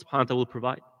 Allah subhanahu wa ta'ala will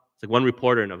provide. It's like one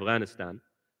reporter in Afghanistan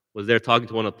was there talking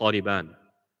to one of the Taliban,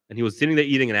 and he was sitting there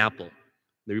eating an apple.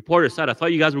 The reporter said, I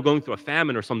thought you guys were going through a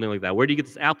famine or something like that. Where do you get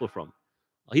this apple from?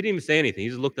 Well, he didn't even say anything. He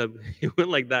just looked up, he went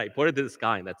like that. He pointed to the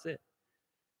sky, and that's it.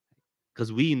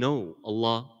 Because we know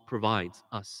Allah provides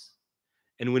us.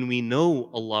 And when we know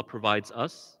Allah provides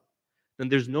us, then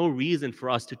there's no reason for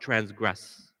us to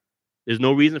transgress. There's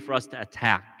no reason for us to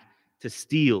attack, to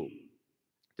steal,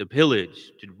 to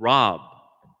pillage, to rob.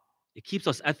 It keeps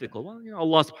us ethical. Well, you know,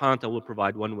 Allah subhanahu wa ta'ala will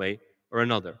provide one way or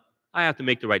another. I have to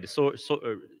make the right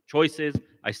choices.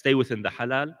 I stay within the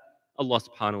halal. Allah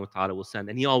subhanahu wa ta'ala will send,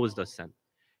 and He always does send.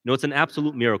 You know, it's an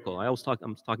absolute miracle.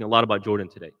 I'm talking a lot about Jordan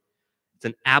today.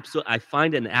 I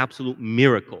find it an absolute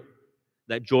miracle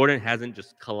that Jordan hasn't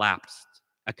just collapsed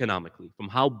economically from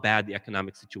how bad the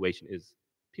economic situation is.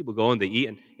 People go and they eat,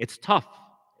 and it's tough,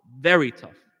 very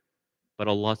tough. But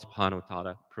Allah subhanahu wa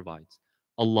ta'ala provides.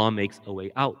 Allah makes a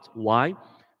way out. Why?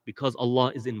 Because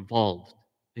Allah is involved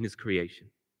in His creation.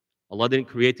 Allah didn't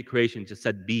create the creation, just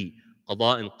said be.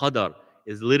 Qada and Qadr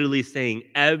is literally saying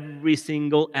every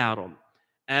single atom,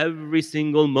 every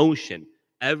single motion,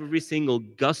 every single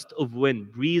gust of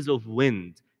wind, breeze of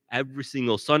wind, every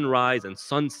single sunrise and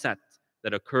sunset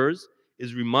that occurs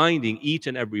is reminding each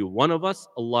and every one of us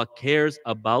Allah cares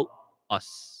about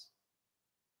us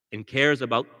and cares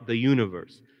about the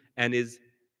universe and is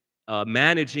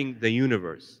managing the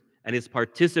universe and is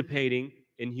participating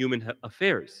in human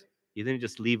affairs. He didn't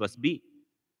just leave us be.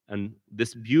 And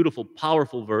this beautiful,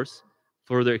 powerful verse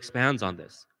further expands on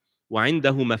this. وَعِنْدَهُ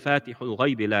مَفَاتِحُ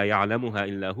الْغَيْبِ لَا يَعْلَمُهَا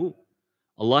إِلَّا هُ.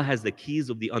 Allah has the keys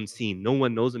of the unseen. No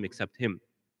one knows them except Him.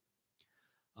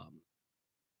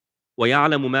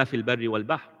 وَيَعْلَمُ مَا فِي الْبَرِّ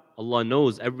وَالْبَحْرِ. Allah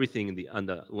knows everything on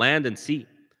the land and sea.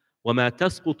 وَمَا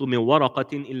تَسْقُطُ مِنْ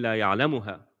وَرَقَةٍ إِلَّا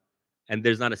يَعْلَمُهَا. And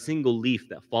there's not a single leaf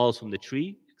that falls from the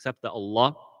tree except that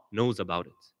Allah knows about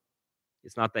it.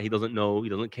 It's not that He doesn't know, He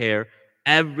doesn't care.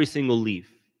 Every single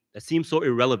leaf that seems so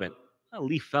irrelevant. A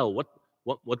leaf fell.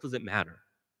 What does it matter?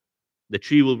 The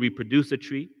tree will reproduce a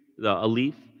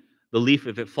leaf. The leaf,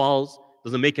 if it falls,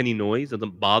 doesn't make any noise,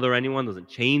 doesn't bother anyone, doesn't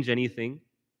change anything.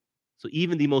 So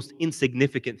even the most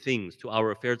insignificant things to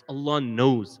our affairs, Allah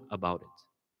knows about it.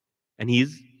 And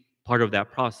He's part of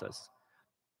that process.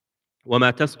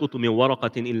 وَمَا تَسْقُطُ مِنْ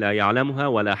وَرَقَةٍ إِلَّا يَعْلَمُهَا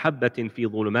وَلَا حَبَّةٍ فِي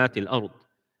ظُلُمَاتِ الْأَرْضِ.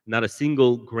 Not a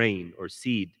single grain or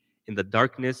seed in the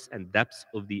darkness and depths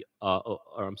of the,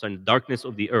 darkness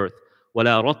of the earth.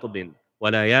 وَلَا رَطْبٍ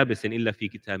وَلَا يَابِسٍ إِلَّا فِي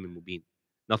كِتَابٍ مُبِينٍ.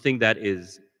 Nothing that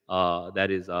is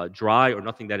dry or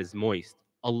nothing that is moist.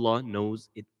 Allah knows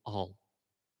it all.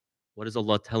 What is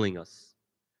Allah telling us?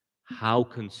 How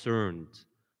concerned,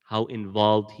 how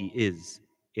involved He is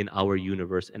in our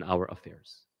universe and our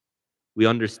affairs. We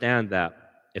understand that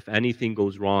if anything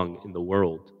goes wrong in the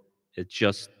world, it's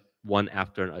just one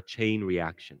after a chain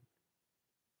reaction.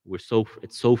 It's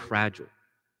so fragile.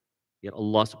 Yet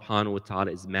Allah subhanahu wa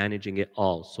ta'ala is managing it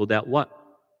all. So that what?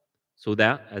 So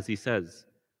that, as He says,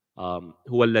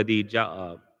 هو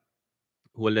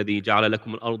الذي جعل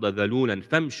لكم الأرض ذلولا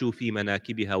فامشوا في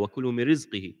مناكبها وكلوا من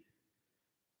رزقه.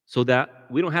 So that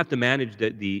we don't have to manage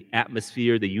the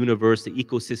atmosphere, the universe, the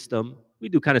ecosystem. We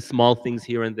do kind of small things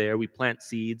here and there. We plant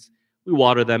seeds. We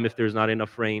water them if there's not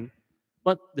enough rain.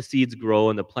 But the seeds grow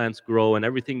and the plants grow and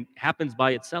everything happens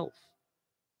by itself.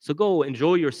 So go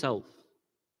enjoy yourself.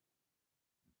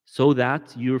 So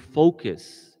that your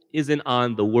focus isn't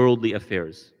on the worldly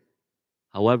affairs.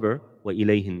 However,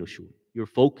 وَإِلَيْهِ النُّشُورِ. Your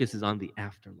focus is on the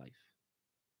afterlife.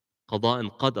 Qadaa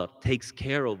and Qadr takes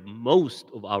care of most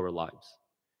of our lives.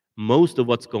 Most of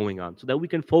what's going on, so that we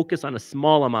can focus on a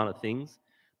small amount of things,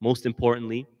 most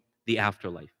importantly, the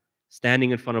afterlife.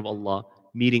 Standing in front of Allah,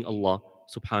 meeting Allah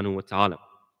subhanahu wa ta'ala.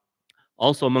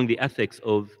 Also among the ethics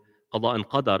of Qadaa and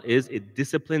Qadar is it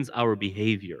disciplines our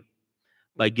behavior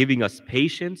by giving us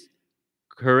patience,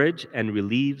 courage, and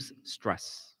relieves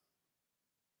stress.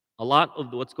 A lot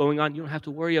of what's going on, you don't have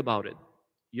to worry about it.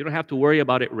 You don't have to worry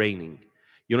about it raining.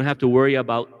 You don't have to worry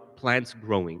about plants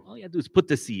growing. All you have to do is put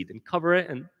the seed and cover it,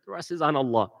 and the rest is on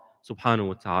Allah subhanahu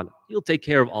wa ta'ala. He'll take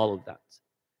care of all of that.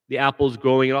 The apple's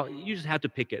growing, you just have to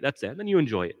pick it. That's it. And then you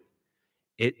enjoy it.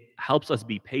 It helps us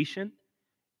be patient,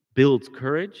 builds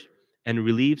courage, and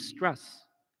relieves stress.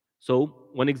 So,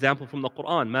 one example from the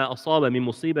Quran, ما أصاب من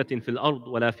مصيبة في الأرض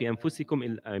ولا في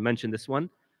أنفسكم, I mentioned this one,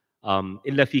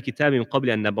 إلا في كتاب من قبل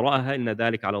أن نبرأها إن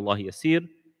ذلك على الله يسير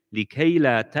لكي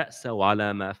لا تأسوا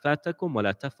على ما فاتكم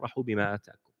ولا تفرحوا بما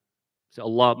آتاكم. So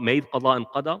Allah made Qadaa and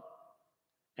Qadar,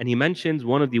 and He mentions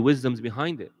one of the wisdoms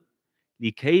behind it.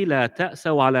 لكي لا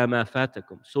تأسوا على ما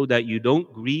فاتكم, so that you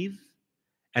don't grieve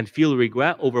and feel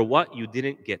regret over what you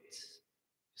didn't get.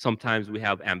 Sometimes we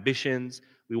have ambitions.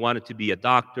 We wanted to be a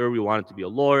doctor. We wanted to be a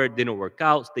lawyer. It didn't work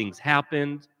out. Things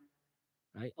happened.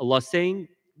 Right? Allah's saying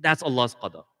that's Allah's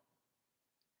qadar.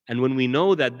 And when we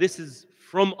know that this is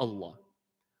from Allah,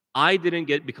 I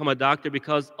didn't become a doctor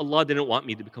because Allah didn't want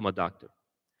me to become a doctor.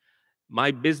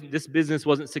 This business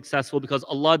wasn't successful because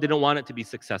Allah didn't want it to be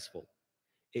successful.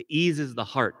 It eases the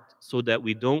heart so that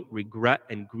we don't regret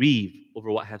and grieve over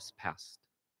what has passed.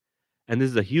 And this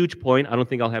is a huge point. I don't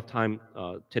think I'll have time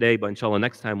today, but inshallah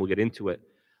next time we'll get into it.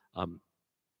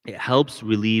 It helps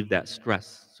relieve that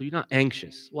stress. So you're not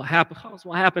anxious. What happened?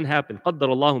 What happened, happened. قَدَّرَ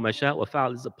اللَّهُ مَا شَاءَ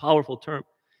وَفَعَلَ is a powerful term.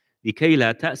 لِكَيْ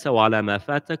لَا تَأْسَوْا عَلَى مَا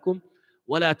فَاتَكُمْ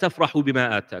وَلَا تَفْرَحُوا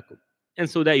بِمَا آتَاكُمْ. And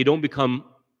so that you don't become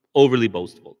overly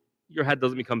boastful. Your head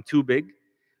doesn't become too big.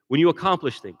 When you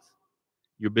accomplish things,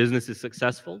 your business is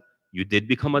successful, you did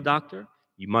become a doctor,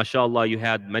 you, mashallah, you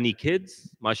had many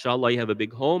kids, mashallah, you have a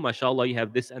big home, mashallah, you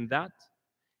have this and that.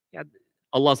 Yeah,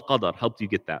 Allah's qadar helped you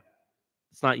get that.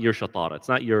 It's not your shatara, it's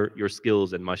not your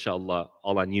skills and mashallah,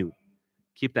 all on you.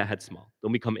 Keep that head small.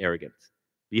 Don't become arrogant.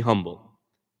 Be humble.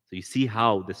 So you see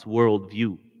how this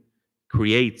worldview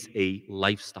creates a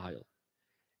lifestyle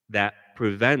that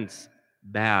prevents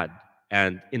bad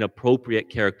and inappropriate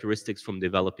characteristics from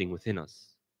developing within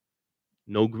us.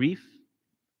 No grief,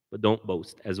 but don't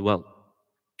boast as well.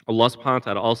 Allah subhanahu wa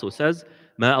ta'ala also says,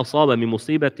 ما أصاب من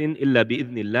مصيبة إلا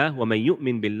بإذن الله ومن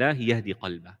يؤمن بالله يهدي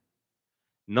قلبه.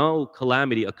 No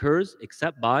calamity occurs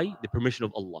except by the permission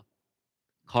of Allah.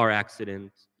 Car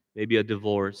accident, maybe a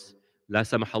divorce, la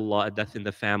samahallah, a death in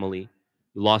the family,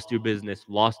 you lost your business,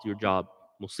 lost your job.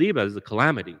 Musibah is a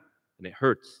calamity and it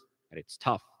hurts. and it's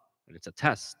tough, and it's a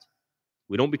test.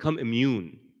 We don't become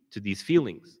immune to these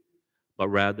feelings, but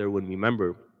rather when we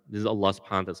remember this is Allah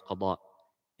subhanahu wa ta'ala's qada,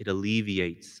 it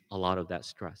alleviates a lot of that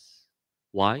stress.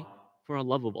 Why? For our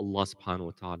love of Allah subhanahu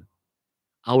wa ta'ala.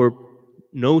 Our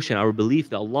notion, our belief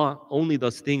that Allah only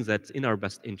does things that's in our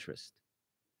best interest.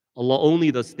 Allah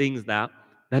only does things that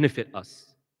benefit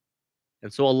us.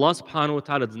 And so Allah subhanahu wa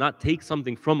ta'ala does not take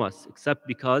something from us except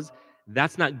because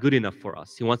that's not good enough for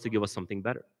us. He wants to give us something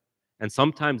better. And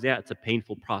sometimes, yeah, it's a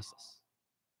painful process.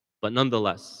 But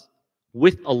nonetheless,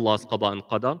 with Allah's qada and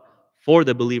qadar, for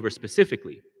the believer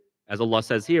specifically, as Allah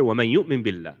says here, وَمَن يُؤْمِن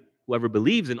بِاللَّهِ, whoever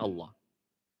believes in Allah,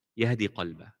 يَهْدِي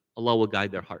قَلْبَهُ, Allah will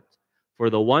guide their heart.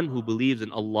 For the one who believes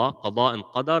in Allah, qada and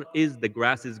qadar, is the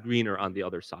grass is greener on the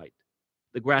other side.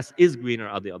 The grass is greener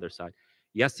on the other side.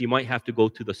 Yes, you might have to go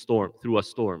through a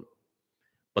storm.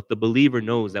 But the believer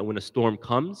knows that when a storm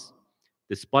comes,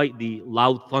 despite the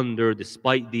loud thunder,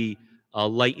 despite the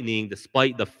lightning,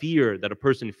 despite the fear that a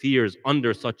person fears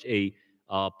under such a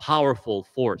powerful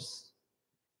force,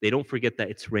 they don't forget that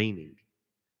it's raining.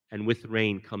 And with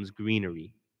rain comes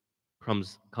greenery,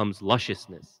 comes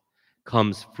lusciousness,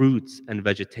 comes fruits and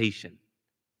vegetation.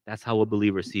 That's how a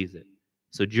believer sees it.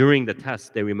 So during the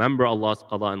test, they remember Allah's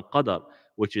qada and qadar,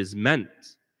 which is meant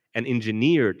and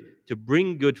engineered to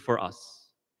bring good for us,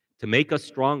 to make us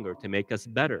stronger, to make us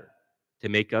better, to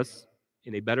make us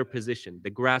in a better position. The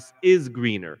grass is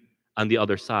greener on the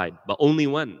other side, but only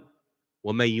when.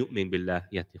 وَمَن يُؤْمِن بِاللَّهِ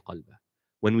يَهْدِ قَلْبَهُ.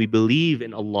 When we believe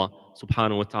in Allah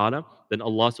subhanahu wa ta'ala, then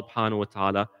Allah subhanahu wa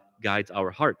ta'ala guides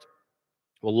our heart.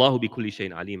 وَاللَّهُ بِكُلِّ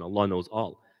شَيْءٍ عَلِيمٌ. Allah knows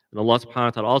all. And Allah subhanahu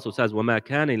wa ta'ala also says, وَمَا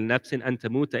كَانَ لِنَفْسٍ أَن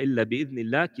تَمُوتَ إِلَّا بِإِذْنِ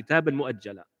اللَّهِ كِتَابًا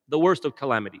مُؤَجَّلًا. The worst of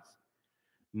calamities.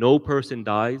 No person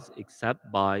dies except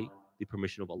by the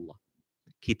permission of Allah.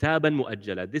 Kitaban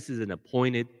mu'ajjala. This is an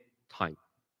appointed time.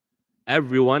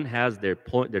 Everyone has their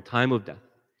time of death.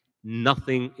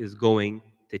 Nothing is going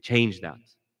to change that.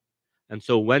 And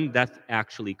so when death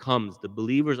actually comes, the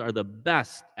believers are the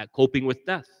best at coping with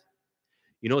death.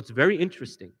 You know, it's very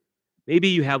interesting. Maybe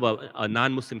you have a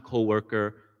non-Muslim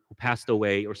coworker who passed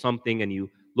away or something, and you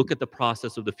look at the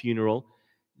process of the funeral.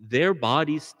 Their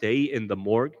bodies stay in the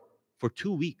morgue for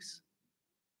 2 weeks.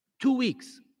 2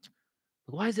 weeks.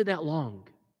 Why is it that long?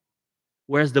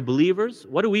 Whereas the believers,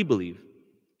 what do we believe?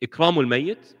 Ikramul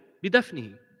mayyit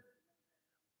bidafnihi.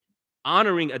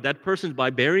 Honoring a dead person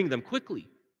by burying them quickly.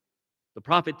 The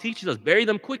Prophet teaches us, bury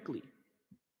them quickly.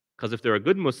 Because if they're a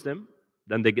good Muslim,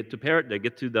 then they get to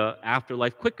the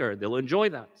afterlife quicker. They'll enjoy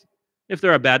that. If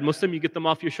they're a bad Muslim, you get them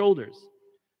off your shoulders.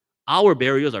 Our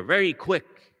burials are very quick,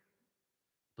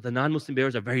 but the non-Muslim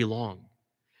burials are very long.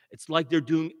 It's like they're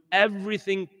doing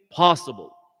everything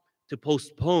possible to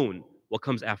postpone what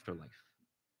comes after life.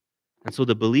 And so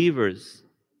the believers,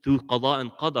 through qada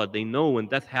and qadar, they know when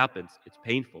death happens, it's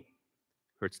painful,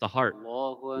 hurts the heart.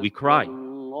 We cry.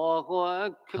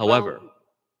 However,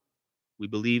 we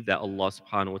believe that Allah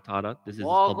subhanahu wa ta'ala, this is His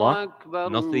qada,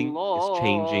 nothing is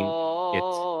changing it.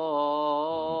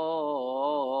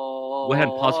 Go ahead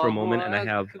and pause for a moment, and I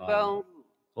have,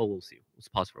 we'll see. Let's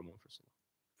pause for a moment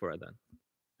for adhan.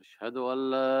 أشهد أن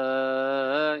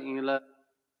لا إله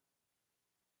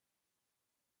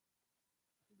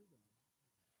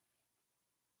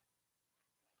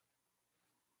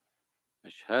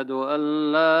أشهد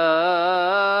أن لا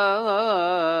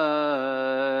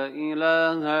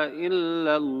إله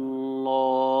إلا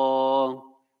الله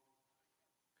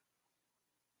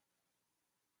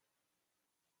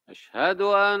أشهد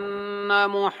أن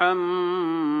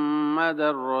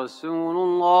محمدا رسول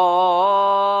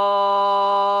الله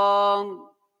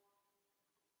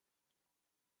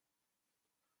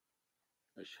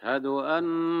أشهد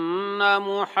أن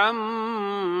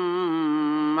محمدا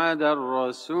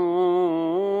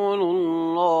رسول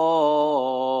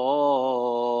الله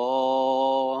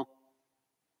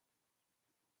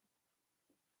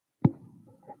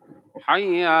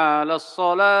حي على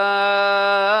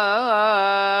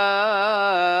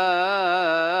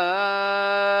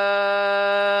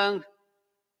الصلاة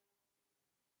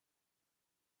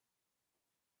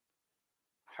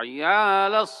حي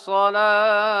على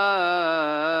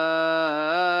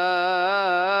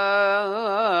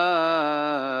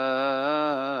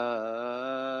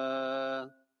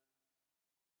الصلاة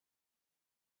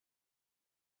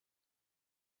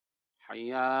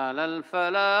حي على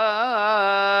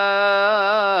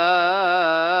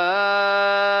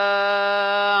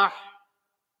الفلاح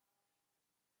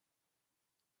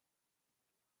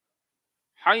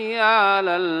حي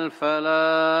على الفلاح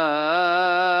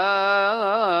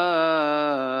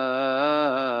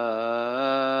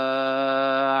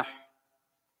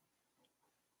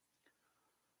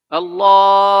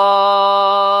الله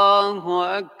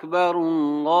أكبر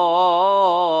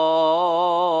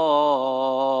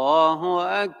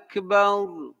الله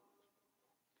أكبر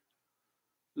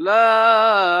لا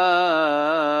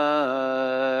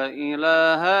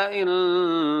إله إلا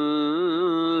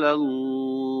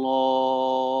الله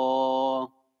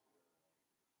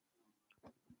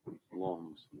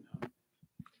اللهم صل على.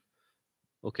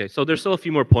 Okay, so there's still a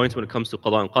few more points when it comes to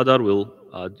Qada and Qadr. We'll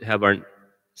have our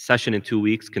session in 2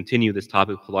 weeks, continue this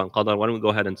topic of Qada and Qadr. Why don't we go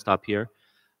ahead and stop here?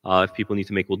 If people need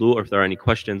to make wudu or if there are any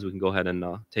questions, we can go ahead and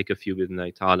take a few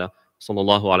بإذن ta'ala. صلى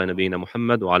الله على نبينا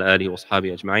محمد وعلى آله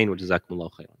وصحبه أجمعين وجزاكم الله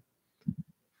خيرا.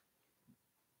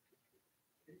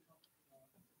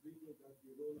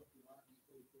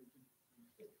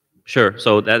 Sure.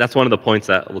 So that's one of the points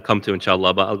that we'll come to,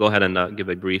 inshallah. But I'll go ahead and give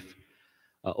a brief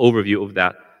overview of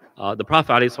that. The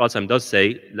Prophet ﷺ does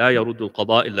say, لا يرد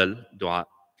القضاء إلا الدعاء.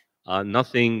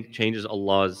 Nothing changes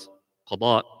Allah's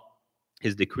qada,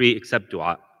 His decree, except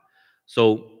dua.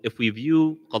 So if we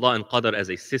view qada and qadr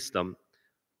as a system,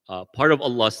 part of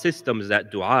Allah's system is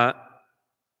that dua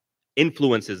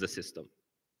influences the system.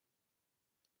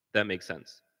 That makes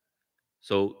sense.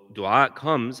 So dua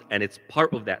comes and it's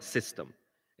part of that system.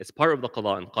 It's part of the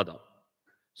qada and qadr.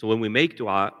 So when we make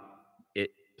dua,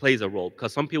 it plays a role.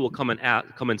 Because some people come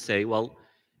and say, well,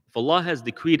 if Allah has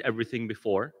decreed everything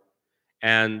before,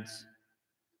 and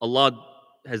Allah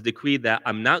has decreed that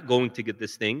I'm not going to get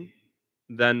this thing,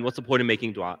 then what's the point of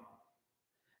making dua?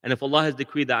 And if Allah has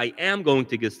decreed that I am going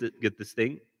to get this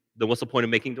thing, then what's the point of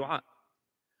making dua?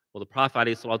 Well, the Prophet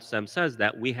ﷺ says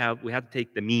that we have to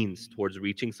take the means towards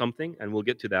reaching something, and we'll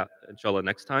get to that inshallah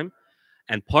next time.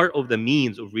 And part of the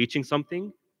means of reaching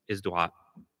something is dua.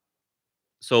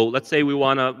 So let's say we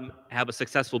want to have a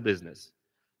successful business.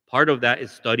 Part of that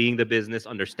is studying the business,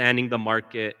 understanding the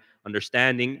market,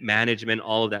 understanding management,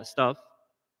 all of that stuff.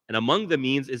 And among the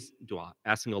means is dua,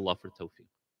 asking Allah for tawfiq.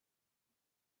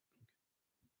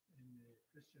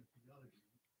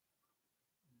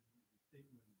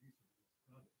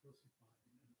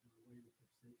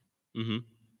 Mm-hmm.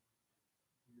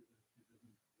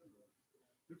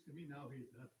 Looks to me now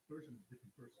he's that person, a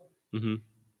different person. Mm-hmm.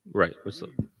 Right.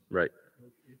 Right.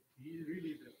 If he's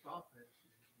really the prophet,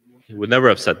 He would never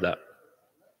have said that.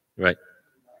 Right.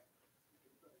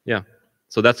 Yeah.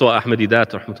 So that's what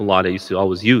Ahmadidat rahmatullah alayhi used to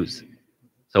always use.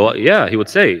 So yeah, he would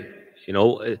say,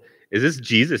 is this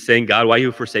Jesus saying, God, why have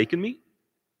you forsaken me?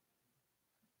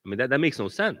 I mean, that makes no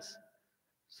sense.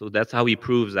 So that's how he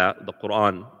proves that the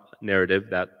Quran narrative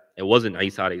that it wasn't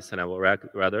Isa alayhi salam, or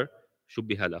rather,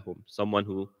 shubbiha lahum, someone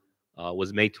who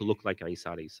was made to look like Isa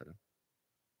alayhi salam.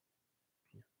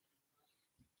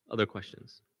 Other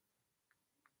questions?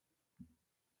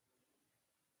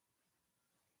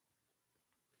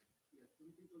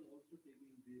 some people also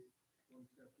taking this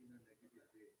concept in a negative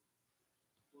way.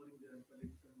 For example,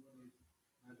 if someone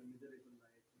has a miserable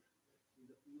life, he's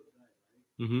a poor guy, right?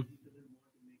 Mm-hmm. He doesn't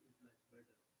want to make his life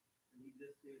better. And he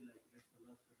just say like, that's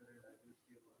Allah's qadar and I will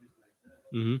stay always like that.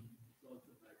 Mm-hmm. It's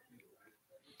also bad thing, right?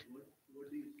 What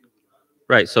do you say about that?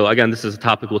 Right. So again, this is a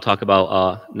topic we'll talk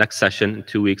about next session in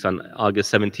 2 weeks on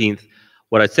August 17th.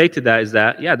 What I'd say to that is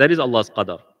that, yeah, that is Allah's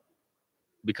qadar.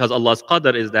 Because Allah's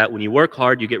qadar is that when you work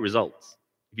hard, you get results.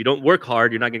 If you don't work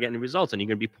hard, you're not going to get any results and you're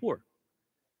going to be poor.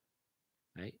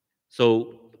 Right?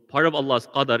 So part of Allah's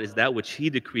qadar is that which He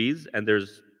decrees and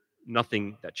there's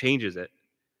nothing that changes it.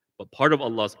 But part of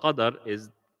Allah's qadar is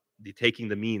the taking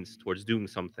the means towards doing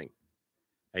something.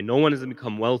 And no one is going to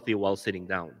become wealthy while sitting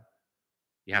down.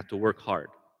 You have to work hard.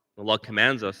 Allah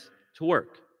commands us to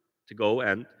work, to go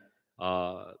and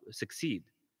succeed.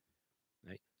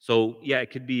 Right? So yeah, it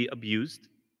could be abused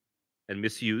and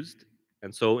misused.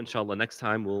 And so, inshallah, next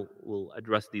time we'll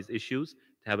address these issues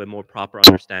to have a more proper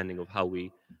understanding of how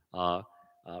we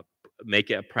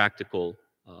make it a practical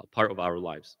part of our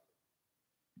lives.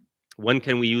 When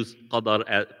can we use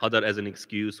qadar as an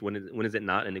excuse? When is it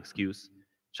not an excuse?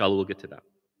 Inshallah, we'll get to that.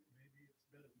 Maybe it's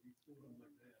better to be poor on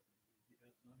like that. If he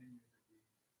has money,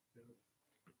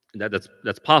 maybe better.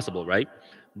 That's possible, right?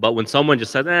 But when someone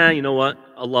just says, you know what,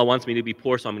 Allah wants me to be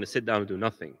poor, so I'm going to sit down and do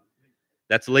nothing.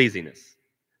 That's laziness.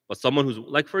 But someone who's,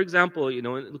 like, for example,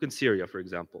 look in Syria, for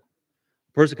example.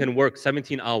 A person can work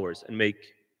 17 hours and make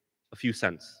a few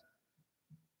cents.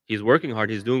 He's working hard,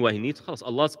 he's doing what he needs.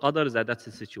 Allah's qadar is that's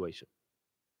his situation.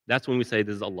 That's when we say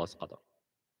this is Allah's qadar.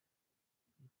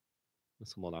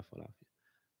 All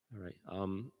right.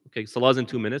 Okay, salah's in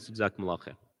 2 minutes. Jazakumullah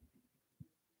khair.